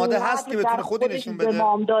براش آماده هست که بتونه خودی نشون بده؟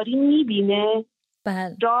 زمامداری میبینه؟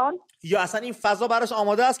 بله. جان؟ یا اصلا این فضا براش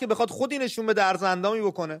آماده است که بخواد خودی نشون بده، ارزندامی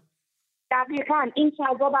بکنه؟ دقیقاً این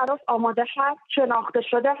فضا براش آماده هست، شناخته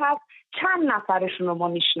شده هست. چند نفرشون رو ما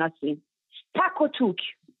میشناسیم؟ تک و توک.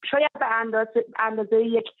 شاید به اندازه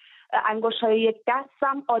یک انگشت‌های یک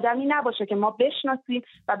دستم آدمی نباشه که ما بشناسیم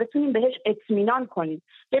و بتونیم بهش اطمینان کنیم.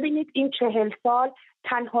 ببینید این 40 سال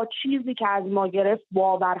تنها چیزی که از ما گرفت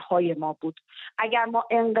باورهای ما بود. اگر ما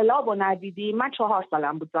انقلاب رو ندیدیم، من 4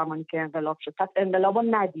 سالم بود زمانی که انقلاب شد، پس انقلاب رو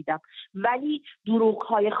ندیدم، ولی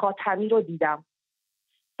دروغ‌های خاتمی رو دیدم.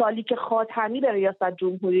 سالی که خاتمی به ریاست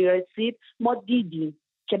جمهوری رسید ما دیدیم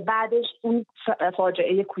که بعدش اون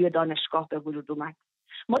فاجعه کوی دانشگاه به وجود اومد.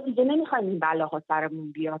 ما دیگه نمیخوایم این بلاها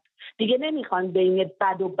سرمون بیاد. دیگه نمیخوایم بین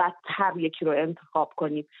بد و بدتر یکی رو انتخاب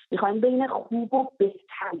کنیم. میخوایم بین خوب و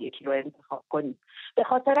بهتر یکی رو انتخاب کنیم. به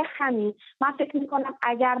خاطر همین من فکر میکنم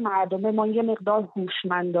اگر مردم ما یه مقدار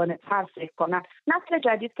هوشمندانه تر فکر کنن، نسل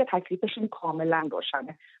جدید که تکلیفشون کاملا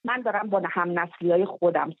روشنه. من دارم با هم نسلیای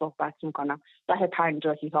خودم صحبت میکنم، دهه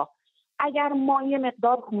 50 ها. اگر ما یه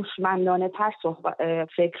مقدار هوشمندانه تر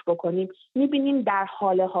فکر بکنیم، میبینیم در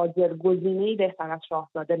حال حاضر گزینه‌ای بهتر از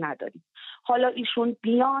شاهزاده نداریم. حالا ایشون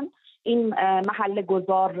بیان این محل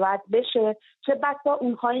گذار رد بشه، چه بسا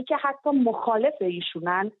اونهایی که حتی مخالف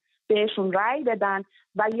ایشونن بهشون رأی بدن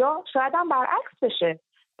و یا شاید هم برعکس بشه،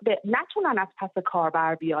 نتونن از پس کار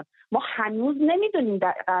بر بیان. ما هنوز نمیدونیم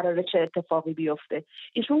قراره چه اتفاقی بیفته.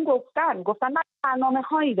 ایشون گفتن من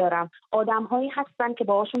برنامه‌هایی دارم، آدم‌هایی هستن که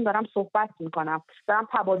باهاشون دارم صحبت میکنم، دارم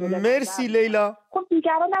تبادل. مرسی لیلا. خب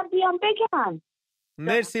دیگرانم بیان بگن.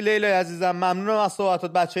 مرسی لیلا عزیزم، ممنونم از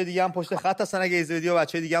صحبتات. بچه‌های دیگه هم پشت خط هستن، اگه اجازه بدی و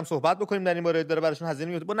بچه‌های دیگه هم صحبت بکنیم در این باره، داره براشون هزینه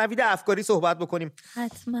میاد. با نوید افکاری صحبت بکنیم.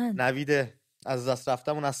 حتما. نوید از دست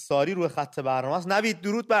رفتمون از ساری روی خط برنامه است. نوید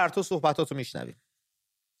درود بر تو، صحبتاتو میشنویم.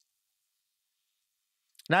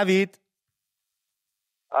 نوید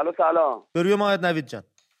الو سلام. به روی ماهت نوید جان.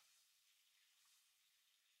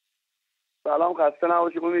 سلام، خسته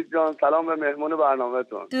نباشی امید جان. سلام به مهمون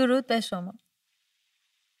برنامه‌تون. درود به شما.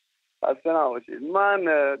 خسته نباشید. من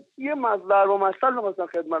یه مطلب می‌خواستم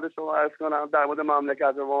خدمت شما عرض کنم در مورد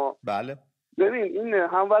مملکت ما. بله. ببین این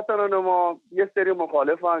هموطنان ما یه سری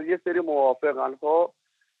مخالفن، یه سری موافقن. خب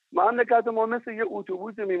مملکت ما مثل یه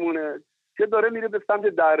اتوبوس میمونه که داره میره به سمت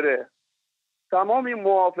دره. تمام این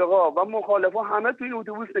موافقا و مخالفا همه توی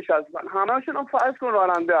اتوبوس نشستن، همه‌شون هم فرض کن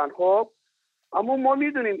راننده ان. خب اما ما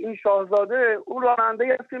میدونیم این شاهزاده اون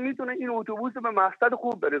راننده است که میتونه این اتوبوس به مقصد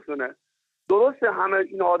خوب برسونه. درسته همه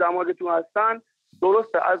این آدم‌ها که تو هستن،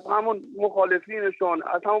 درسته از همون مخالفینشون،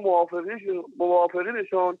 از همون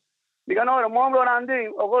موافقینشون میگن آره ما هم راننده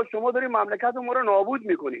ایم، آقا شما دارین مملکت ما رو نابود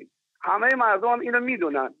میکنین. همه مردم هم اینو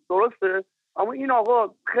میدونن، درسته. اما این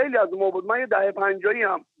آقا خیلی از ما بود. من یه دهه 50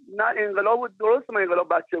 ام، نه انقلاب بود، درسته من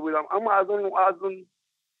انقلاب بچه بودم، اما از اون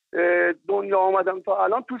دنیا آمدم تا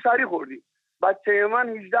الان تو سری خوردی. بچه من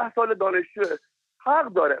 18 سال دانشجوه،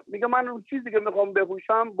 حق داره میگه من اون چیزی که میخوام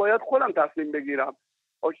بپوشم باید خودم تصمیم بگیرم.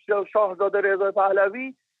 شاهزاده رضا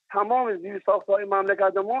پهلوی تمام زیرساخت‌های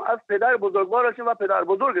مملکت ما از پدر بزرگوارشه و پدر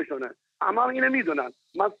بزرگشونه. اما اینو میدونن.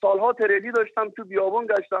 من سالها تریلی داشتم، تو بیابون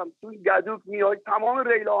گشتم، تو گدوک میای، تمام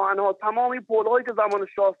ریل آهن‌ها، تمام این پل‌هایی که زمان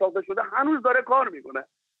شاه ساخته شده هنوز داره کار میکنه.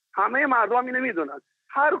 همه مردم اینو میدونن.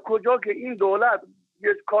 هر کجا که این دولت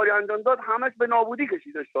یه کاری انجام داد همش به نابودی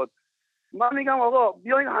کشیده شد. من میگم آقا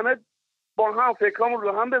بیاین همه با هم فکرامون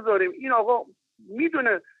رو هم بذاریم. این آقا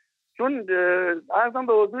میدونه، چون عرضم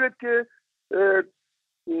به حضورت که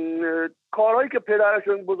کارهایی که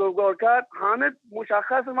پدرشون بزرگوار کرد همه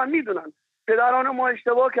مشخص، من میدونن پدران ما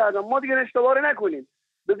اشتباه کردن، ما دیگه اشتباه نکنیم.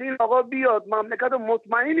 ببین آقا بیاد مملکت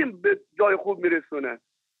مطمئنیم به جای خوب میرسونه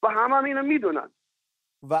و همه اینو میدونن.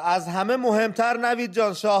 و از همه مهمتر نوید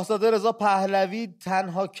جان، شاهزاده رضا پهلوی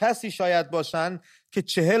تنها کسی شاید باشن که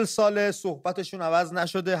 40 سال صحبتشون عوض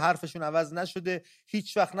نشده، حرفشون عوض نشده،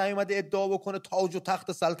 هیچ وقت نیومده ادعا بکنه تاج و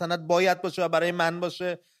تخت سلطنت باید باشه و برای من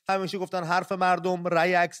باشه. همیشه گفتن حرف مردم،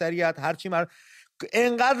 رأی اکثریت، هرچی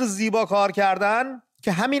انقدر زیبا کار کردن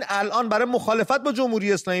که همین الان برای مخالفت با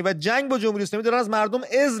جمهوری اسلامی و جنگ با جمهوری اسلامی دارن از مردم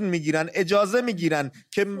اذن میگیرن، اجازه میگیرن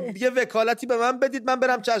که یه وکالتی به من بدید من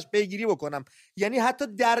برم چشم پیگیری بکنم. یعنی حتی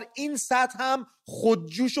در این سطح هم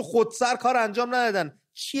خودجوش و خودسر کار انجام ندادن.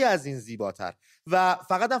 چی از این زیباتر؟ و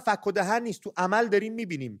فقط هم فک و دهن نیست، تو عمل داریم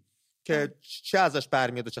میبینیم که چه ازش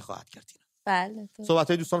برمیاد و چه خواهد کرد. بله.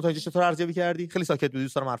 صحبت‌های دوستان تا اینجا چطور ارزیابی کردی؟ خیلی ساکت بودی،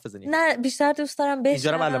 دوست دارم حرف بزنی. نه بیشتر دوست دارم بشنوم.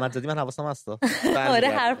 اینجا رو علامت زدی، من حواسم هست. آره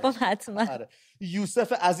حرفم حتما. آره.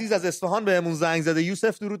 یوسف عزیز از اصفهان بهمون زنگ زده.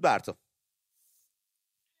 یوسف درود بر تو.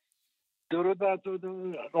 درود بر تو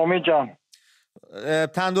امید جان.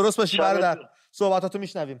 تندرست باشی برادر. صحبتاتو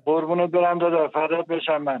میشنویم. قربونت برم داداش، فدات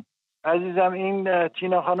بشم. من عزیزم این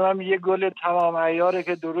تینا خانم یه گل تمام عیاره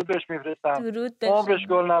که درود بهش میفرستم. عمرش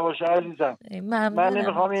گل نباشه عزیزم. من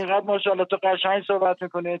نمیخوام اینقدر ماشاءالله تو قشنگ صحبت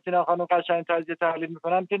میکنی، تینا خانم قشنگ تجزیه تحلیل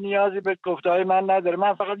میکنن که نیازی به گفته‌های من نداره.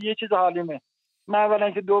 من فقط یه چیز حالیمه. من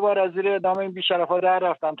اولا که 2 بار از زیر اعدام این بی‌شرفا در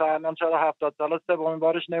رفتم تا الان 70 سال، سومین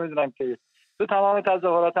بارش نمیدونم که تو تمام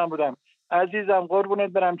تظاهراتم بودم. عزیزم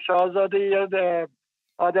قربونت برم، شاهزاده یه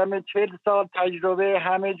آدم 40 سال تجربه،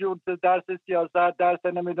 همه جور درس سیاست، درس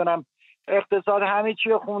نمیدونم اقتصاد، همه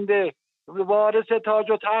چی خونده، وارث تاج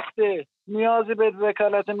و تخته، نیازی به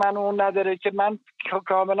وکالت من اون نداره که من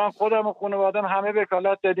کاملا خودم و خانواده‌ام همه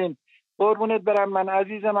وکالت دادیم. قربونت برم من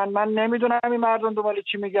عزیز من نمیدونم این مردم دنبال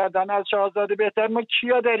چی میگردن. از شاهزاده بهتر ما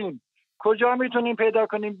کیا داریم؟ کجا میتونیم پیدا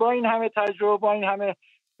کنیم با این همه تجربه، با این همه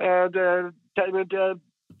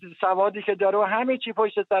سوادی که داره و همه چی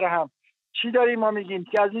پشت سر هم؟ چی داریم ما میگیم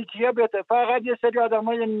که از این کیا بهتر؟ فقط یه سری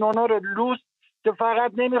آدمای نونور لوس که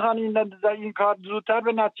فقط نمیخوان این کار زودتر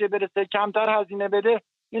به نتیجه برسه، کمتر هزینه بده،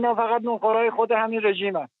 اینا فقط نونخورای خود همین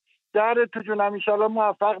رژیمن. در تو جونم ان شاءالله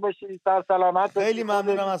موفق باشی، سر سلامت. خیلی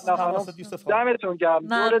ممنونم از تماست یوسف خان. دمتون گرم.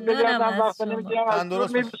 دورت بگردم وقت نمیگیرم.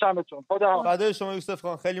 از میبوسمتون. خدا فدای شما یوسف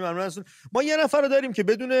خان، خیلی ممنون ازتون. ما یه نفر رو داریم که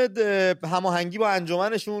بدون هماهنگی با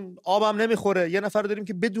انجمنشون آبم نمیخوره، یه نفر رو داریم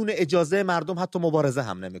که بدون اجازه مردم حتی مبارزه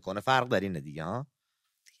هم نمیکنه. فرق در اینه دیگه ها.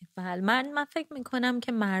 بله من فکر میکنم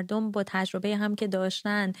که مردم با تجربه هم که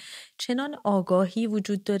داشتن چنان آگاهی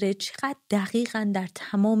وجود داره، چقدر دقیقاً در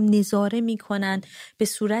تمام نظاره میکنن، به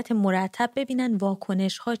صورت مرتب ببینن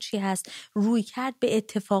واکنش ها چی هست، روی کرد به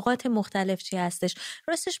اتفاقات مختلف چی هستش.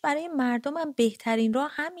 راستش برای مردم هم بهترین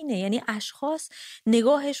راه همینه، یعنی اشخاص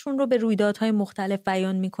نگاهشون رو به رویدادهای مختلف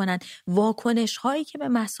بیان میکنن، واکنش هایی که به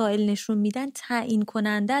مسائل نشون میدن تعیین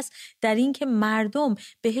کننده است در این که مردم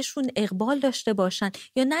بهشون اقبال داشته باشن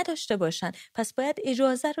یا نداشته باشن. پس باید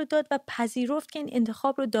اجازه رو داد و پذیرفت که این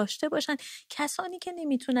انتخاب رو داشته باشن. کسانی که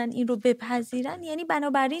نمیتونن این رو بپذیرن، یعنی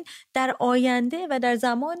بنابراین در آینده و در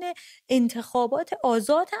زمان انتخابات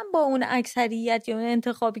آزاد هم با اون اکثریت یا اون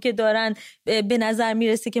انتخابی که دارن به نظر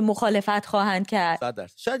میرسه که مخالفت خواهند کرد.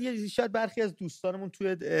 شاید برخی از دوستانمون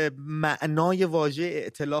توی معنای واژه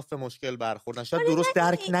ائتلاف به مشکل برخوردن، شاید درست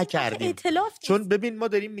درک نکردیم. چون ببین ما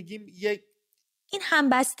داریم میگیم این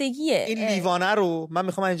همبستگیه. این لیوانه رو من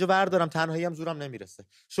میخوام اینجا بردارم، تنهایی هم زورم نمیرسه.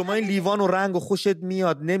 شما این لیوان و رنگ و خوشت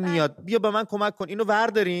میاد نمیاد، بیا به من کمک کن اینو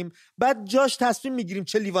برداریم، بعد جاش تصمیم میگیریم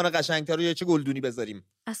چه لیوان قشنگ‌تر رو یا چه گلدونی بذاریم.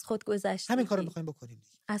 از خودگذشتگی همین کارو میخوایم بکنیم.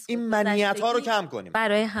 این منیت‌ها رو کم کنیم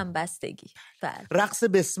برای همبستگی. رقص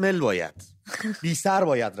بسمل باید بی سر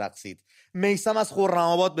باید رقصید. میثم از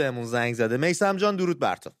خرم‌آباد بهمون زنگ زده. میثم جان درود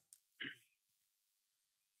بر تو.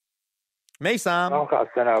 میثم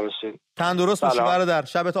خسته نباشید. تندرست باشی برادر،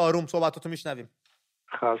 شبت آروم، صحبتاتو میشنویم.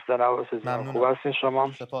 خسته نباشید. خوب هستین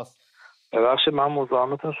شما؟ سپاس. ببخشید من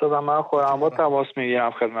مزاحمتون شدم. من خرم‌آباد تماس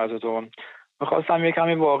میگیرم خدمتتون. میخواستم یه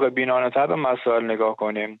کمی واقع بینانه‌تر به مسائل نگاه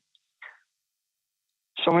کنیم.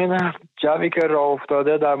 شما این جوی که راه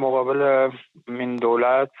افتاده در مقابل این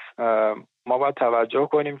دولت، ما باید توجه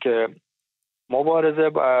کنیم که مبارزه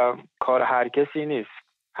با کار هر کسی نیست.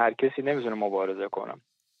 هر کسی نمیتونه مبارزه کنه.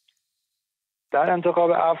 در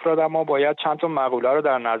انتخاب افراد ما باید چند تا مقوله رو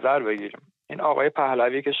در نظر بگیریم. این آقای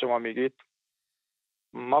پهلوی که شما میگید،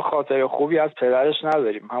 ما خاطره خوبی از پدرش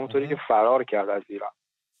نداریم، همونطوری که فرار کرد از ایران.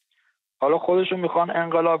 حالا خودشون میخوان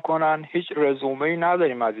انقلاب کنن، هیچ رزومه‌ای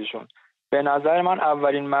نداریم از ایشون. به نظر من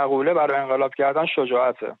اولین مقوله برای انقلاب کردن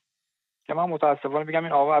شجاعته که من متاسفانه میگم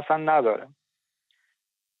این آقا اصلا نداره.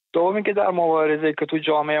 دومی که در مبارزه که تو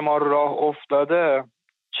جامعه ما راه افتاده،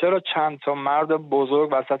 چرا چند تا مرد بزرگ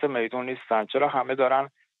وسط میدون نیستن؟ چرا همه دارن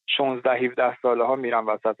 16-17 ساله ها میرن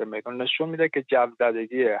وسط میدون؟ نشون میده که جو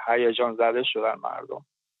زدگی، هیجان زده شدن مردم.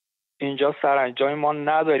 اینجا سرانجامی ما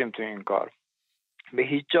نداریم تو این کار، به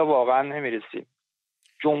هیچ جا واقعا نمیرسیم.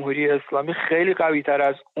 جمهوری اسلامی خیلی قوی تر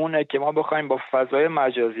از اونه که ما بخوایم با فضای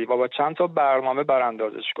مجازی و با چند تا برنامه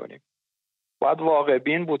براندازش کنیم. باید واقع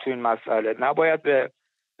بین بود تو این مسئله، نباید به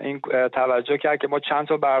این توجه کرد که ما چند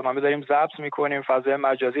تا برنامه داریم ضبط میکنیم، فضای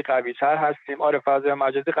مجازی قوی تر هستیم. آره فضای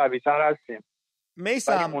مجازی قوی تر هستیم.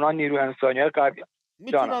 میثم اونا نیرو انسانی قوی.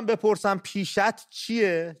 میتونم بپرسم پیشت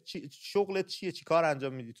چیه؟ شغلت چیه؟ چی کار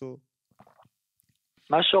انجام میدی تو؟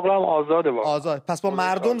 من شغلم آزاده واقعا. آزاد. پس با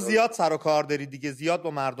مردم زیاد سر و کار داری دیگه، زیاد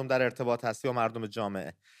با مردم در ارتباط هستی، با مردم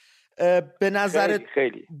جامعه.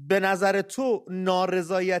 به نظر تو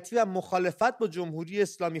نارضایتی و مخالفت با جمهوری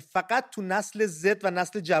اسلامی فقط تو نسل زد و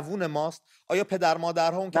نسل جوون ماست؟ آیا پدر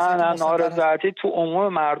مادرها اون کسایی که نارضایتی تو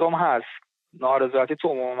عموم مردم هست. نارضایتی تو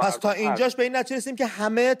عموم مردم. پس تا اینجاش به این نتیجه رسیدیم که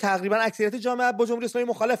همه تقریبا اکثریت جامعه با جمهوری اسلامی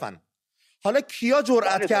مخالفن. حالا کیا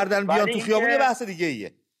جرأت کردن بیان تو خیابون؟ یه بحث دیگه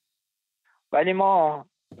ایه. ولی ما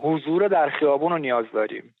حضور در خیابون رو نیاز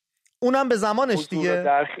داریم. اونم به زمانش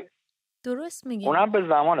دیگه. درست میگی. اونم به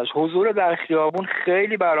زمانش. حضور در خیابون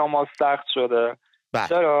خیلی برای ما سخت شده.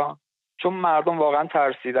 چرا؟ چون مردم واقعا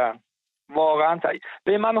ترسیدن.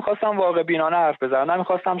 من میخواستم واقع بینانه حرف بزنم،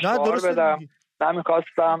 نمیخواستم شعار بدم،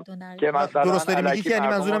 نمیخواستم که مثلا درست داری میگی که یعنی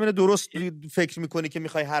منظورم اینه درست فکر میکنی که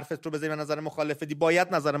میخوای حرفت رو بزنی و نظر مخالف بدی،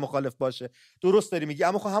 باید نظر مخالف باشه. درست داری میگی،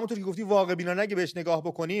 اما خب همونطور که گفتی واقع بینانه اگه بهش نگاه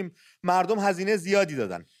بکنیم مردم هزینه زیادی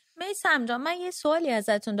دادن. میثم جان من یه سوالی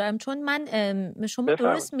ازتون دارم، چون من شما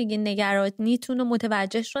درست میگین نگرانیتون رو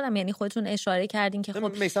متوجه شدم، یعنی خودتون اشاره کردین که خب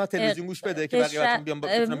میثم تلویزیون گوش بده که بقیه‌تون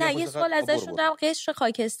بیان نه یه سوال ازتون دارم. قشر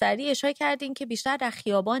خاکستری اشاره کردین که بیشتر در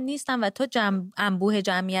خیابان نیستن و تا انبوه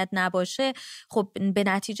جمعیت نباشه خب به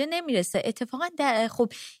نتیجه نمیرسه. اتفاقا خب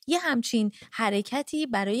یه همچین حرکتی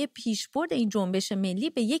برای پیشبرد این جنبش ملی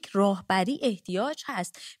به یک راهبری احتیاج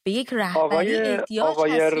هست، به یک رهبری احتیاج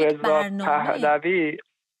هست.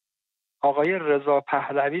 آقای رضا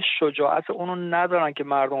پهلوی شجاعت اونو ندارن که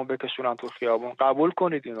مردمو بکشونن تو خیابون. قبول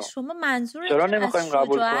کنید اینو. شما منظورتون از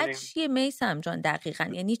شجاعت چیه میثم جان دقیقاً؟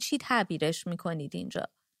 یعنی چی تعبیرش میکنید اینجا؟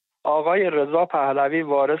 آقای رضا پهلوی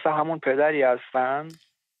وارث همون پدری هستن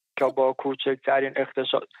که با کوچکترین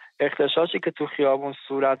اختشاشی که تو خیابون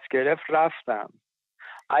صورت گرفت رفتن.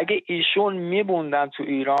 اگه ایشون میبوندن تو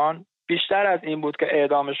ایران بیشتر از این بود که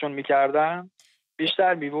اعدامشون میکردن،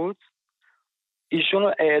 بیشتر میبود. ایشون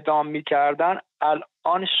رو اعدام میکردن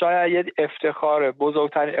الان شاید افتخار،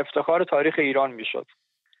 بزرگترین افتخار تاریخ ایران میشد.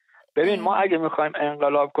 ببین ما اگه میخوایم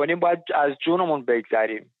انقلاب کنیم باید از جونمون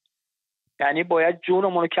بگذریم. یعنی باید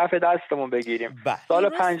جونمون رو کف دستمون بگیریم. سال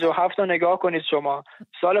 57 رو نگاه کنید شما،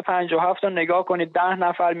 سال 57 رو نگاه کنید، 10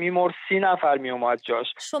 نفر میمرد، 30 نفر میومد جاش.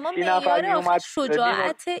 شما معیار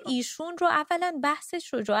شجاعت ایشون رو، اولا بحث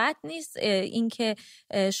شجاعت نیست اینکه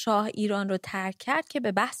شاه ایران رو ترک کرد که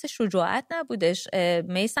به بحث شجاعت نبودش.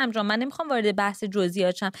 میثم جان، من نمیخوام وارد بحث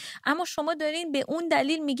جزئیات شم، اما شما دارین به اون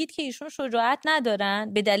دلیل میگید که ایشون شجاعت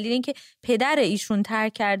ندارن، به دلیل اینکه پدر ایشون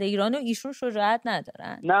ترک کرده ایران و ایشون شجاعت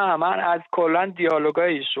ندارن. نه، من از کلا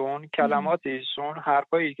دیالوگای ایشون، کلمات ایشون،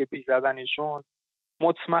 حرفایی که پیش زدن ایشون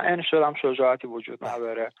مطمئن شدم شجاعتی وجود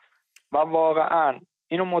نداره و واقعا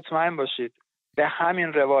اینو مطمئن باشید به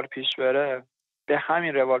همین روال پیش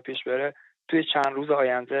بره توی چند روز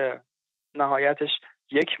آینده، نهایتش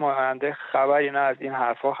 1 ماه آینده، خبری نه از این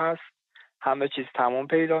حرفا هست، همه چیز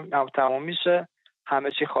تموم میشه،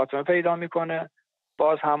 همه چی خاتمه پیدا میکنه،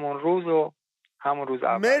 باز همون روز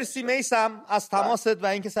اول. مرسی میثم از تماست و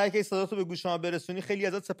اینکه سعی کردی صداتو به گوش ما برسونی، خیلی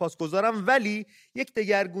ازت سپاسگزارم. ولی یک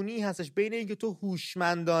دگرگونی هستش بین اینکه تو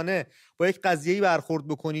هوشمندانه با یک قضیه‌ای برخورد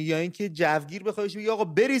بکنی یا اینکه جوگیر بخوای بگی آقا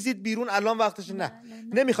بریزید بیرون الان وقتش. نه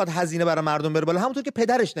نمیخواد هزینه برای مردم بره بالا، همونطور که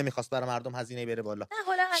پدرش نمیخواست برای مردم هزینه بره بالا.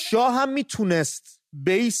 شاه هم میتونست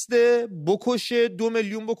بیسته بکشه، 2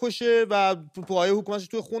 میلیون بکشه و پایه حکومتش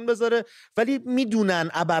توی خون بذاره، ولی میدونن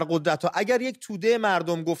ابرقدرت‌ها اگر یک توده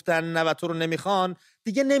مردم گفتن نه و تو رو نمیخوان،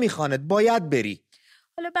 دیگه نمیخوانت، باید بری.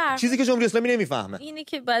 چیزی که جمهوری اسلامی نمیفهمه اینه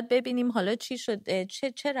که باید ببینیم حالا چی شد،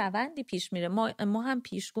 چه روندی پیش میره. ما هم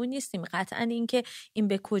پیشگو نیستیم قطعا اینکه این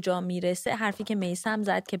به کجا میرسه. حرفی که میثم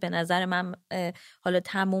زد که به نظر من حالا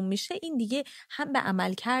تموم میشه، این دیگه هم به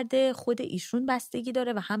عملکرد خود ایشون بستگی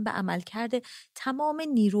داره و هم به عملکرد تمام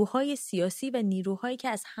نیروهای سیاسی و نیروهایی که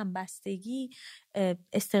از همبستگی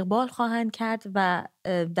استقبال خواهند کرد و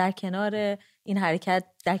در کنار این حرکت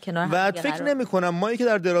و فکر نمی کنم مایی که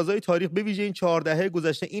در درازای تاریخ به ویژه این 4 دهه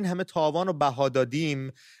گذشته این همه تاوان و بها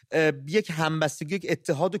دادیم، یک همبستگی، یک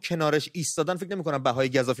اتحاد و کنارش ایستادن فکر نمی کنم بهای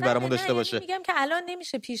گزافی برامون داشته باشه. میگم که الان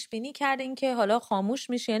نمیشه پیش بینی کرد این که حالا خاموش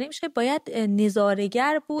میشه یا نمیشه، باید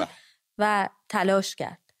نظاره‌گر بود و تلاش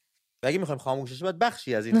کرد. اگه میخوایم خاموش بشه باید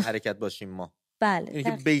بخشی از این حرکت باشیم ما. بله.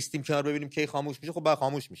 اینکه بیستیم کنار ببینیم کی خاموش میشه، خب بعد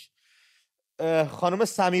خاموش میشه. خانم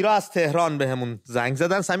سمیرا از تهران بهمون زنگ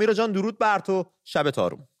زدن. سمیرا جان درود بر تو، شب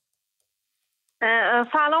تاروم.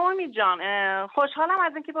 سلام امید جان، خوشحالم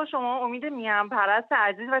از اینکه با شما امید میام پرست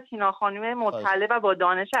عزیز و تینا خانم مطلع و با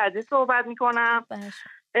دانش عزیز صحبت میکنم.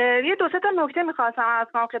 یه 2-3 تا نکته میخواستم از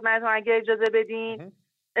کنم خدمتتون اگه اجازه بدین.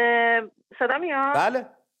 صدا میاد؟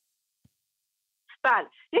 بله.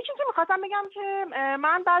 یکی که میخواستم بگم که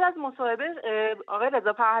من بعد از مصاحبه آقای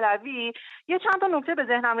رضا پهلوی یه چند تا نکته به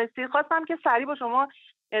ذهنم رسید، خواستم که سریع با شما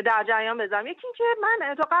در جریان بذارم. یکی این که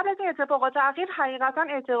من تا قبل از این اتفاقات اخیر حقیقتا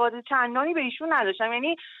اعتقاد چندانی به ایشون نداشتم،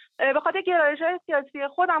 یعنی به خاطر گرایش‌های سیاسی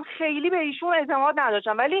خودم خیلی به ایشون اعتماد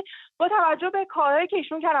نداشتم، ولی با توجه به کارهایی که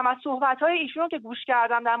ایشون کردم و صحبت‌های ایشون رو که گوش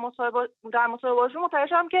کردم در مصاحبه‌هاشون متوجه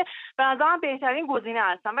شدم که به نظرم بهترین گزینه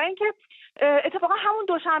هستن. و اینکه اتفاقا همون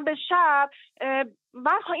دوشنبه شب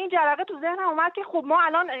من این جرقه تو ذهنم اومد که خب ما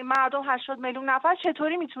الان مردم 80 میلیون نفر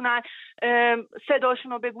چطوری میتونن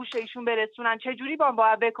صداشون رو به گوش ایشون برسونن، چجوری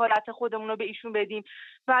باید وکالت خودمون رو به ایشون بدیم،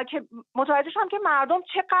 و که متوجه شدم که مردم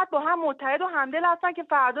چقدر با هم متحد و همدل هستن که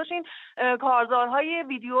فرداش این کارزارهای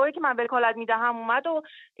ویدیویی که من وکالت میدهم اومد و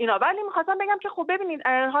اینا. ولی میخواستم بگم که خب ببینید،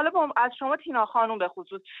 حالا از شما تینا خانم به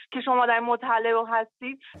خصوص که شما در مطلع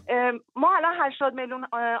هستید، ما الان 80 میلیون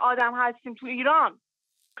آدم هستیم تو ایران،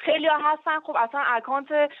 خیلی ها هستن خب اصلا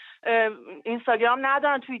اکانت اینستاگرام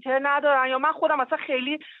ندارن، توییتر ندارن، یا من خودم اصلا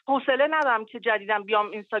خیلی حوصله ندارم که جدیدم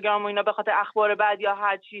بیام اینستاگرام و اینا به خاطر اخبار بد یا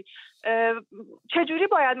هر چی. چجوری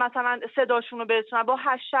باید مثلا صداشون رو برسونن؟ با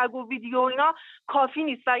هشتگ و ویدیو اینا کافی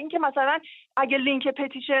نیست. و اینکه مثلا اگه لینک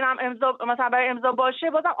پتیشن هم امضا مثلا برای امضا باشه،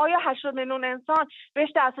 بازم آیا 80 میلیون انسان بهش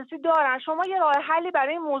دسترسی دارن؟ شما یه راه حلی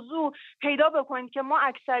برای این موضوع پیدا بکنید که ما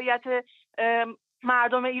اکثریت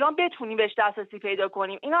مردم ایران بتونیم بهش دسترسی پیدا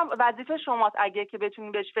کنیم. اینا وظیفه شماست، اگه که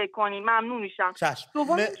بتونیم بهش فکر کنیم ممنون میشم.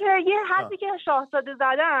 دوم اینکه یه حرفی که شاهزاده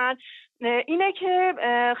زدن اینه که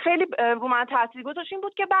خیلی رو من تاثیرگذاشت این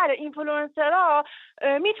بود که بله اینفلوئنسرها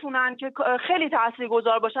میتونن که خیلی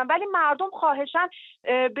تاثیرگذار باشن، ولی مردم خواهشن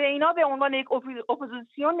به اینا به عنوان یک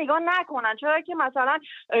اپوزیسیون نگاه نکنن، چرا که مثلا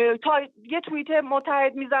تا یه توییت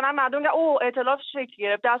متحد میزنن مردم میگن او ائتلاف شکل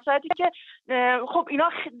گرفت، در صورتی که خب اینا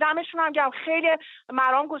دمشون هم گرم، خیلی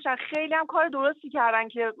مرام گوشن، خیلی هم کار درستی کردن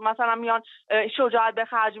که مثلا میان شجاعت به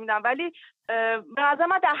خرج میدن، ولی به نظر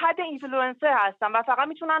من در حد اینفلوئنسر هستم و فقط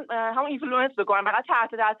میتونن همون اینفلوئنس بکنن، فقط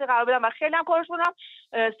تحت تاثیر قرار بدن و خیلی هم کارشون هم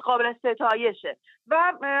قابل ستایشه.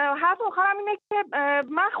 و حرف آخرم اینه که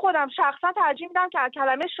من خودم شخصا ترجیح میدم که از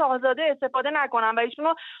کلمه شاهزاده استفاده نکنم و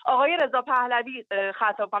ایشونو آقای رضا پهلوی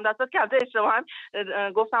خطاب کنم، در صورتی که البته اشتباها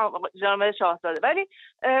گفتم جناب شاهزاده، ولی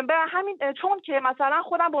به همین چون که مثلا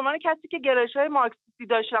خودم به عنوان کسی که گرایش‌های مارکسیستی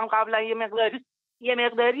داشتم قبلا یه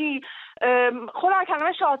مقداری خودم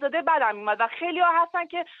کلمه شاهزاده بدم میومد و خیلی ها هستن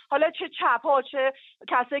که حالا چه چپ ها چه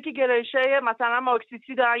کسایی که گرایشه مثلا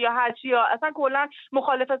مارکسیستی دارن یا هرچی یا اصلا کلا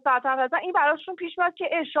مخالف سلطنت هستن، این براشون پیش میاد که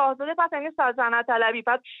شاهزاده پس یعنی سلطنت طلبی،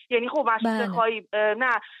 پس یعنی خب مشروطه خواهی.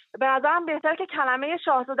 نه، به نظرم بهتره که کلمه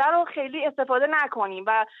شاهزاده رو خیلی استفاده نکنیم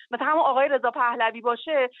و مثلا همون آقای رضا پهلوی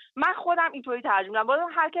باشه. من خودم اینطوری ترجمه میدم، باز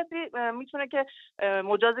هر کسی میتونه که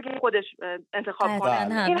مجازه که خودش انتخاب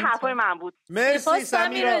کنه. این حرفای من بود. مرسی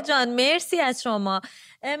سمیرا جان، مرسی از شما.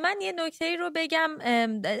 من یه نکته رو بگم،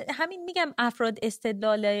 همین میگم افراد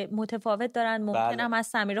استدلال متفاوت دارن، ممکنم از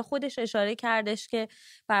سمیرا خودش اشاره کردش که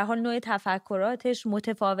به هر حال نوع تفکراتش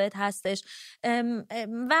متفاوت هستش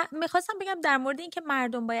و میخواستم بگم در مورد این که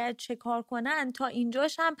مردم باید چه کار کنن، تا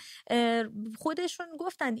اینجاش هم خودشون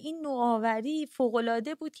گفتن این نوآوری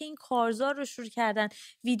فوق‌العاده بود که این کارزار رو شروع کردن،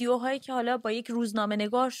 ویدیوهایی که حالا با یک روزنامه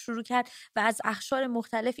نگار شروع کرد و از اقشار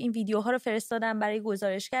مختلف این ویدیوها رو فرستادن برای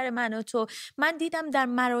گزارشگر من و تو. من دیدم در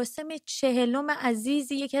مراسم 40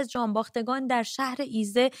 عزیزی یکی از جانباختگان در شهر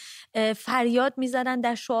ایزه فریاد میزدن،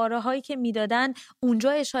 در شعارهایی که میدادن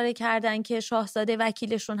اونجا اشاره کردن که شاهزاده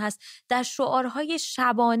وکیلشون هست. در شعارهای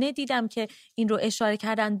شبانه دیدم که این رو اشاره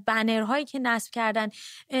کردن، بنرهایی که نصب کردن.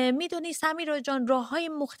 میدونی سمیرا جان، راههای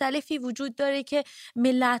مختلفی وجود داره که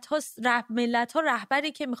ملت ها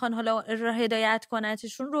رهبری که میخوان حالا هدایت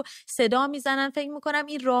کنتشون رو صدا میزنن. فکر میکنم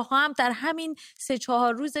این راه ها هم در همین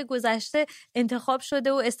 3-4 روز گذشته انتخاب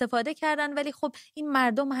شده و استفاده کردن، ولی خب این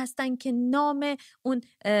مردم هستن که نام اون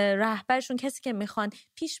رهبرشون، کسی که میخوان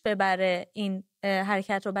پیش ببره این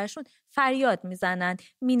حرکت رو برشون، فریاد میزنن،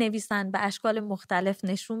 مینویسن، به اشکال مختلف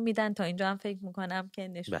نشون میدن. تا اینجا هم فکر میکنم که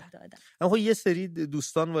نشون دادن. اما یه سری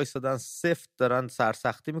دوستان وایسادن سفت دارن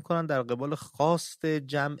سرسختی میکنن در قبال خواست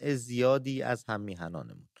جمع زیادی از هم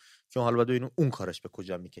میهنانمون، چون حالا باید ببینیم اون کارش به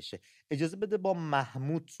کجا میکشه. اجازه بده با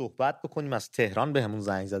محمود صحبت بکنیم، از تهران بهمون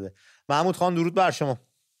زنگ زده. محمود خان درود بر شما.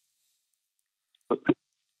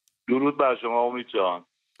 درود بر شما امید جان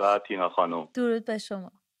و تینا خانم. درود به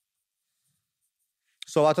شما.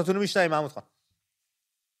 صحبتاتون رو میشنویم محمود خان.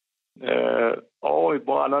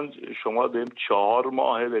 ما الان شما داریم 4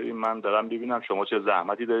 ماه داریم، من دارم ببینم شما چه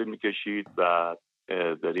زحمتی دارید میکشید و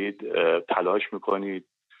دارید تلاش میکنید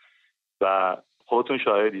و خودتون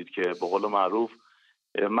شاهدید که به قول معروف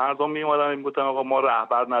مردم میومدن میگفتن آقا ما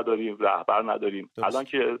رهبر نداریم. الان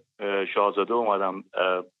که شاهزاده اومدن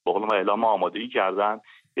به قول ما اعلام آمادگی کردن،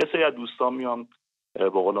 یه سری از دوستان میان به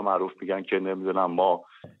قول معروف میگن که نمیدونم ما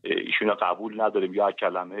ایشونو قبول نداریم یا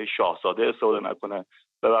کلمه شاهزاده استفاده نکنه.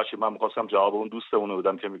 ببخشید من می‌خواستم جواب اون دوستمون رو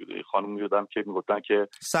بدم که خانم میگفتن که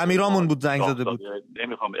سمیرامون بود زنگ زده بود،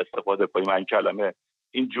 نمیخوام استفاده کنیم این کلمه.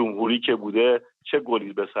 این جمهوری که بوده چه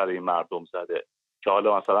گلی به سر این مردم زده که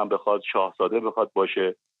حالا مثلا بخواد شاهزاده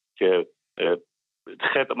باشه که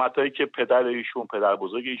خدمتایی که پدر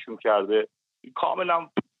بزرگ ایشون کرده کاملا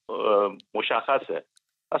مشخصه.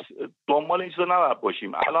 پس دنبال این چیزا نباید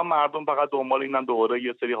باشیم. الان مردم فقط دنبال اینن دوباره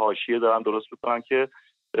یه سری حاشیه دارن درست میکنن که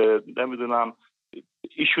نمیدونم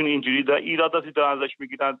ایشون اینجوری داره، ایراداتی دارن ازش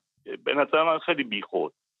میگیرن. به نظر من خیلی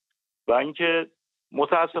بیخود و اینکه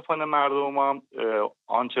متاسفانه مردم هم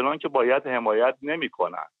آنچنان که باید حمایت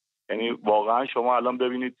نمیکنن. یعنی واقعا شما الان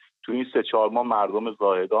ببینید تو این 3-4 ماه مردم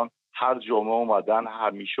زاهدان هر جمعه اومدن،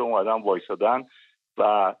 همیشه اومدن وایسادن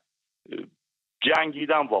و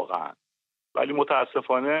جنگیدن واقعا، ولی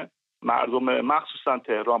متاسفانه مردم مخصوصا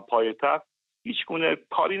تهران پایتخت هیچ گونه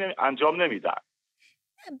کاری انجام نمیدن.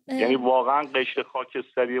 یعنی واقعا قشر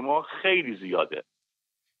خاکستری ما خیلی زیاده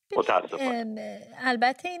متاسفانه.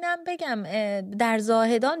 البته اینم بگم در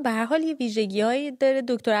زاهدان به هر حال یه ویژگی‌هایی داره.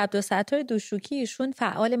 دکتر عبدالستار دوشوکی ایشون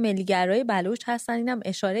فعال ملیگرای بلوچ هستن، اینم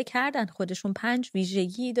اشاره کردن خودشون. 5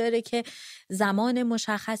 ویژگی داره که زمان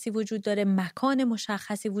مشخصی وجود داره، مکان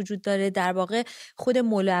مشخصی وجود داره. در واقع خود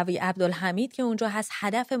مولوی عبدالحمید که اونجا هست،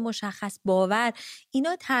 هدف مشخص، باور،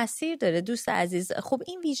 اینا تاثیر داره دوست عزیز. خب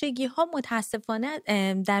این ویژگی‌ها متاسفانه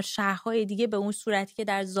در شهرهای دیگه به اون صورتی که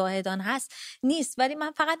در زاهدان هست نیست، ولی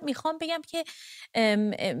من فقط میخوام بگم که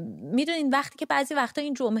میدونین وقتی که بعضی وقتا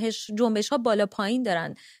این جنبش ها بالا پایین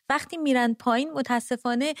دارن، وقتی میرن پایین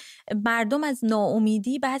متاسفانه مردم از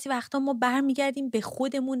ناامیدی بعضی وقتا ما برمیگردیم به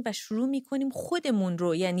خودمون و شروع میکنیم خودمون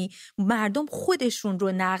رو، یعنی مردم خودشون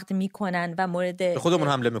رو نقد میکنن و مورد خودمون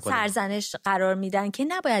حمله میکنن، سرزنش قرار میدن که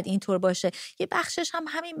نباید اینطور باشه. یه بخشش هم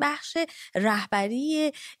همین بخش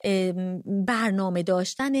رهبری برنامه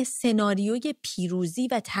داشتن، سناریوی پیروزی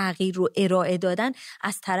و تغییر رو ارائه دادن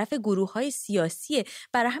از طرف گروه‌های سیاسیه.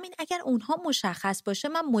 برای همین اگر اونها مشخص باشه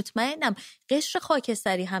من مطمئنم قشر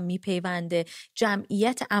خاکستری هم میپیونده،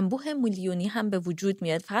 جمعیت انبوه میلیونی هم به وجود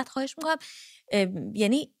میاد. فقط خواهش میکنم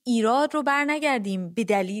یعنی ایراد رو بر نگردیم به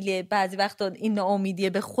دلیل بعضی وقتا این ناامیدی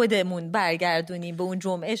به خودمون برگردونیم، به اون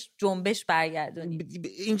جنبش برگردونیم.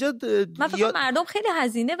 اینجا من فکر مردم خیلی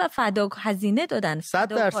هزینه و هزینه دادن،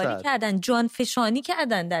 فداکاری کردن، جان فشانی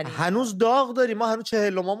کردن در این. هنوز داغ داریم، ما هنوز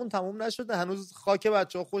 40 تموم نشده، هنوز خاک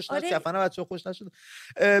بچه‌ها خوش نشده، کفن بچه‌ها خوش نشده.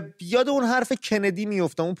 یاد اون حرف کندی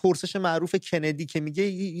میافتم، اون پرسش معروف کندی که میگه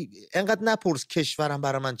اینقدر نپرس کشورم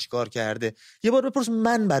برای من چیکار کرده، یه بار بپرس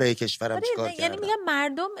من برای کشورم چیکار کردم. یعنی میگم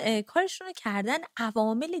مردم کارشون رو کردن،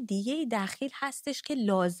 عوامل دیگه داخل هستش که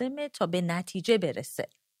لازمه تا به نتیجه برسه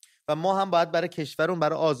و ما هم باید برای کشورمون،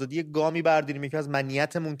 برای آزادی گامی برداریم، یکی از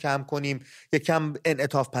منیتمون کم کنیم، یکم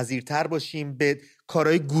انعطاف پذیرتر باشیم، به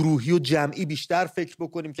کارهای گروهی و جمعی بیشتر فکر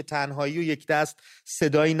بکنیم که تنهایی و یک دست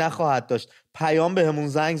صدایی نخواهد داشت. پیام بهمون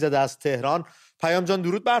زنگ زده از تهران. پیام جان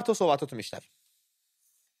درود بر تو، صحبتاتو میشنویم.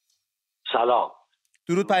 سلام.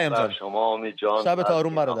 درود پیام جان. شما امید جان. شبت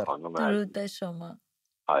آروم برادر. درود به شما.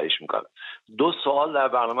 خواهش میکنم. 2 سوال در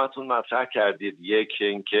برنامه‌تون مطرح کردید. یک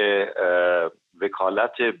اینکه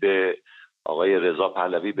وکالت به آقای رضا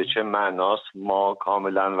پهلوی به چه معناست. ما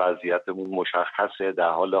کاملا وضعیتمون مشخصه، در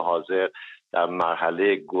حال حاضر در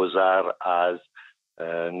مرحله گذر از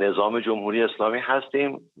نظام جمهوری اسلامی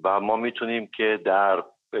هستیم و ما میتونیم که در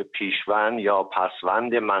پیشوند یا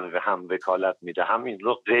پسوند من هم وکالت میدهم این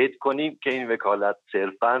رو قید کنیم که این وکالت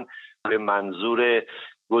صرفاً به منظور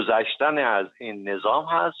گذشتن از این نظام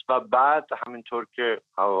هست و بعد همینطور که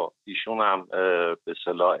ایشون هم به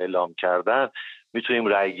اصطلاح اعلام کردن میتونیم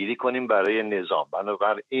رأی گیری کنیم برای نظام.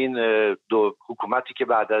 بنابراین دو حکومتی که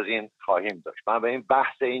بعد از این خواهیم داشت، بنابراین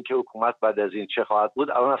بحث این که حکومت بعد از این چه خواهد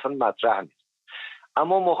بود الان اصلا مطرح نیست.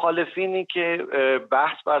 اما مخالفینی که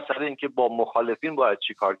بحث بر سر این که با مخالفین باید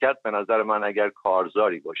چی کار کرد، به نظر من اگر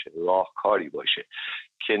کارزاری باشه، راهکاری باشه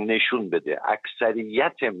که نشون بده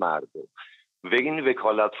اکثریت مردم و این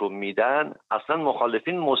وکالت رو میدن، اصلا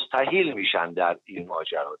مخالفین مستحیل میشن در این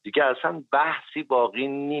ماجرا. دیگه اصلا بحثی باقی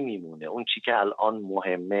نمیمونه. اون چی که الان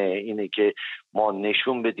مهمه اینه که ما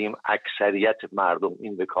نشون بدیم اکثریت مردم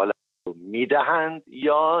این وکالت رو میدهند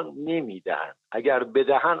یا نمیدهند. اگر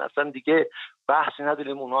بدهند اصلا دیگه بحثی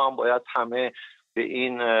نداریم، اونها هم باید همه به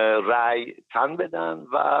این رأی تن بدن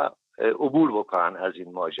و عبور بکنن از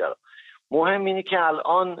این ماجرا. مهم اینه که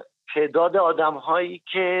الان تعداد آدم هایی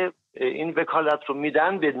که این وکالت رو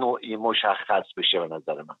میدن به نوعی مشخص بشه به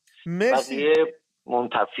نظر من. مرسی.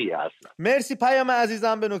 منتفی اصلا. مرسی پیام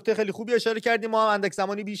عزیزم، به نکته خیلی خوبی اشاره کردیم. ما هم اندک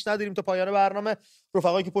زمانی بیش نداریم تا پایان برنامه.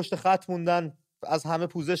 رفقایی که پشت خط موندن از همه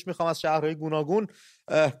پوزش میخوام، از شهرهای گوناگون.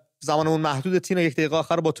 زمانمون محدوده. تینا 1 دقیقه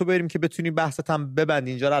آخر با تو بریم که بتونی بحثت هم ببندی.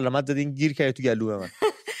 اینجا رو علامت زدین گیر کردی تو گلو من.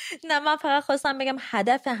 نه من فقط خواستم بگم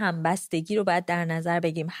هدف همبستگی رو باید در نظر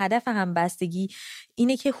بگیم. هدف همبستگی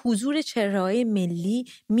اینه که حضور چهره‌های ملی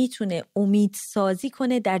میتونه امیدسازی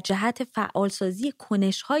کنه در جهت فعالسازی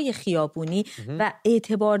کنش‌های خیابونی و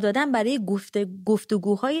اعتبار دادن برای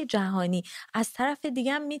گفتگوهای جهانی. از طرف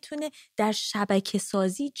دیگه هم میتونه در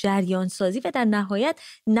شبکه‌سازی، جریان‌سازی و در نهایت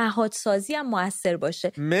نهادسازی هم مؤثر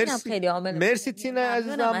باشه. مرسی تینا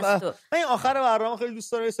عزیزم. من این آخر برنامه خیلی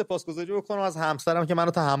دوست دارم سپاسگزاری بکنم از همسرم که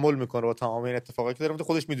منو تحمل میکنه با تمام این اتفاقاتی که دارم.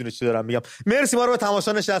 خودش میدونه چی دارم میگم. مرسی ما رو به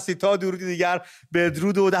تماشا نشستید. تا درودی دیگر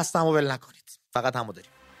بدرود و دست همو ول نکنید. فقط همو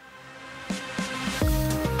داریم.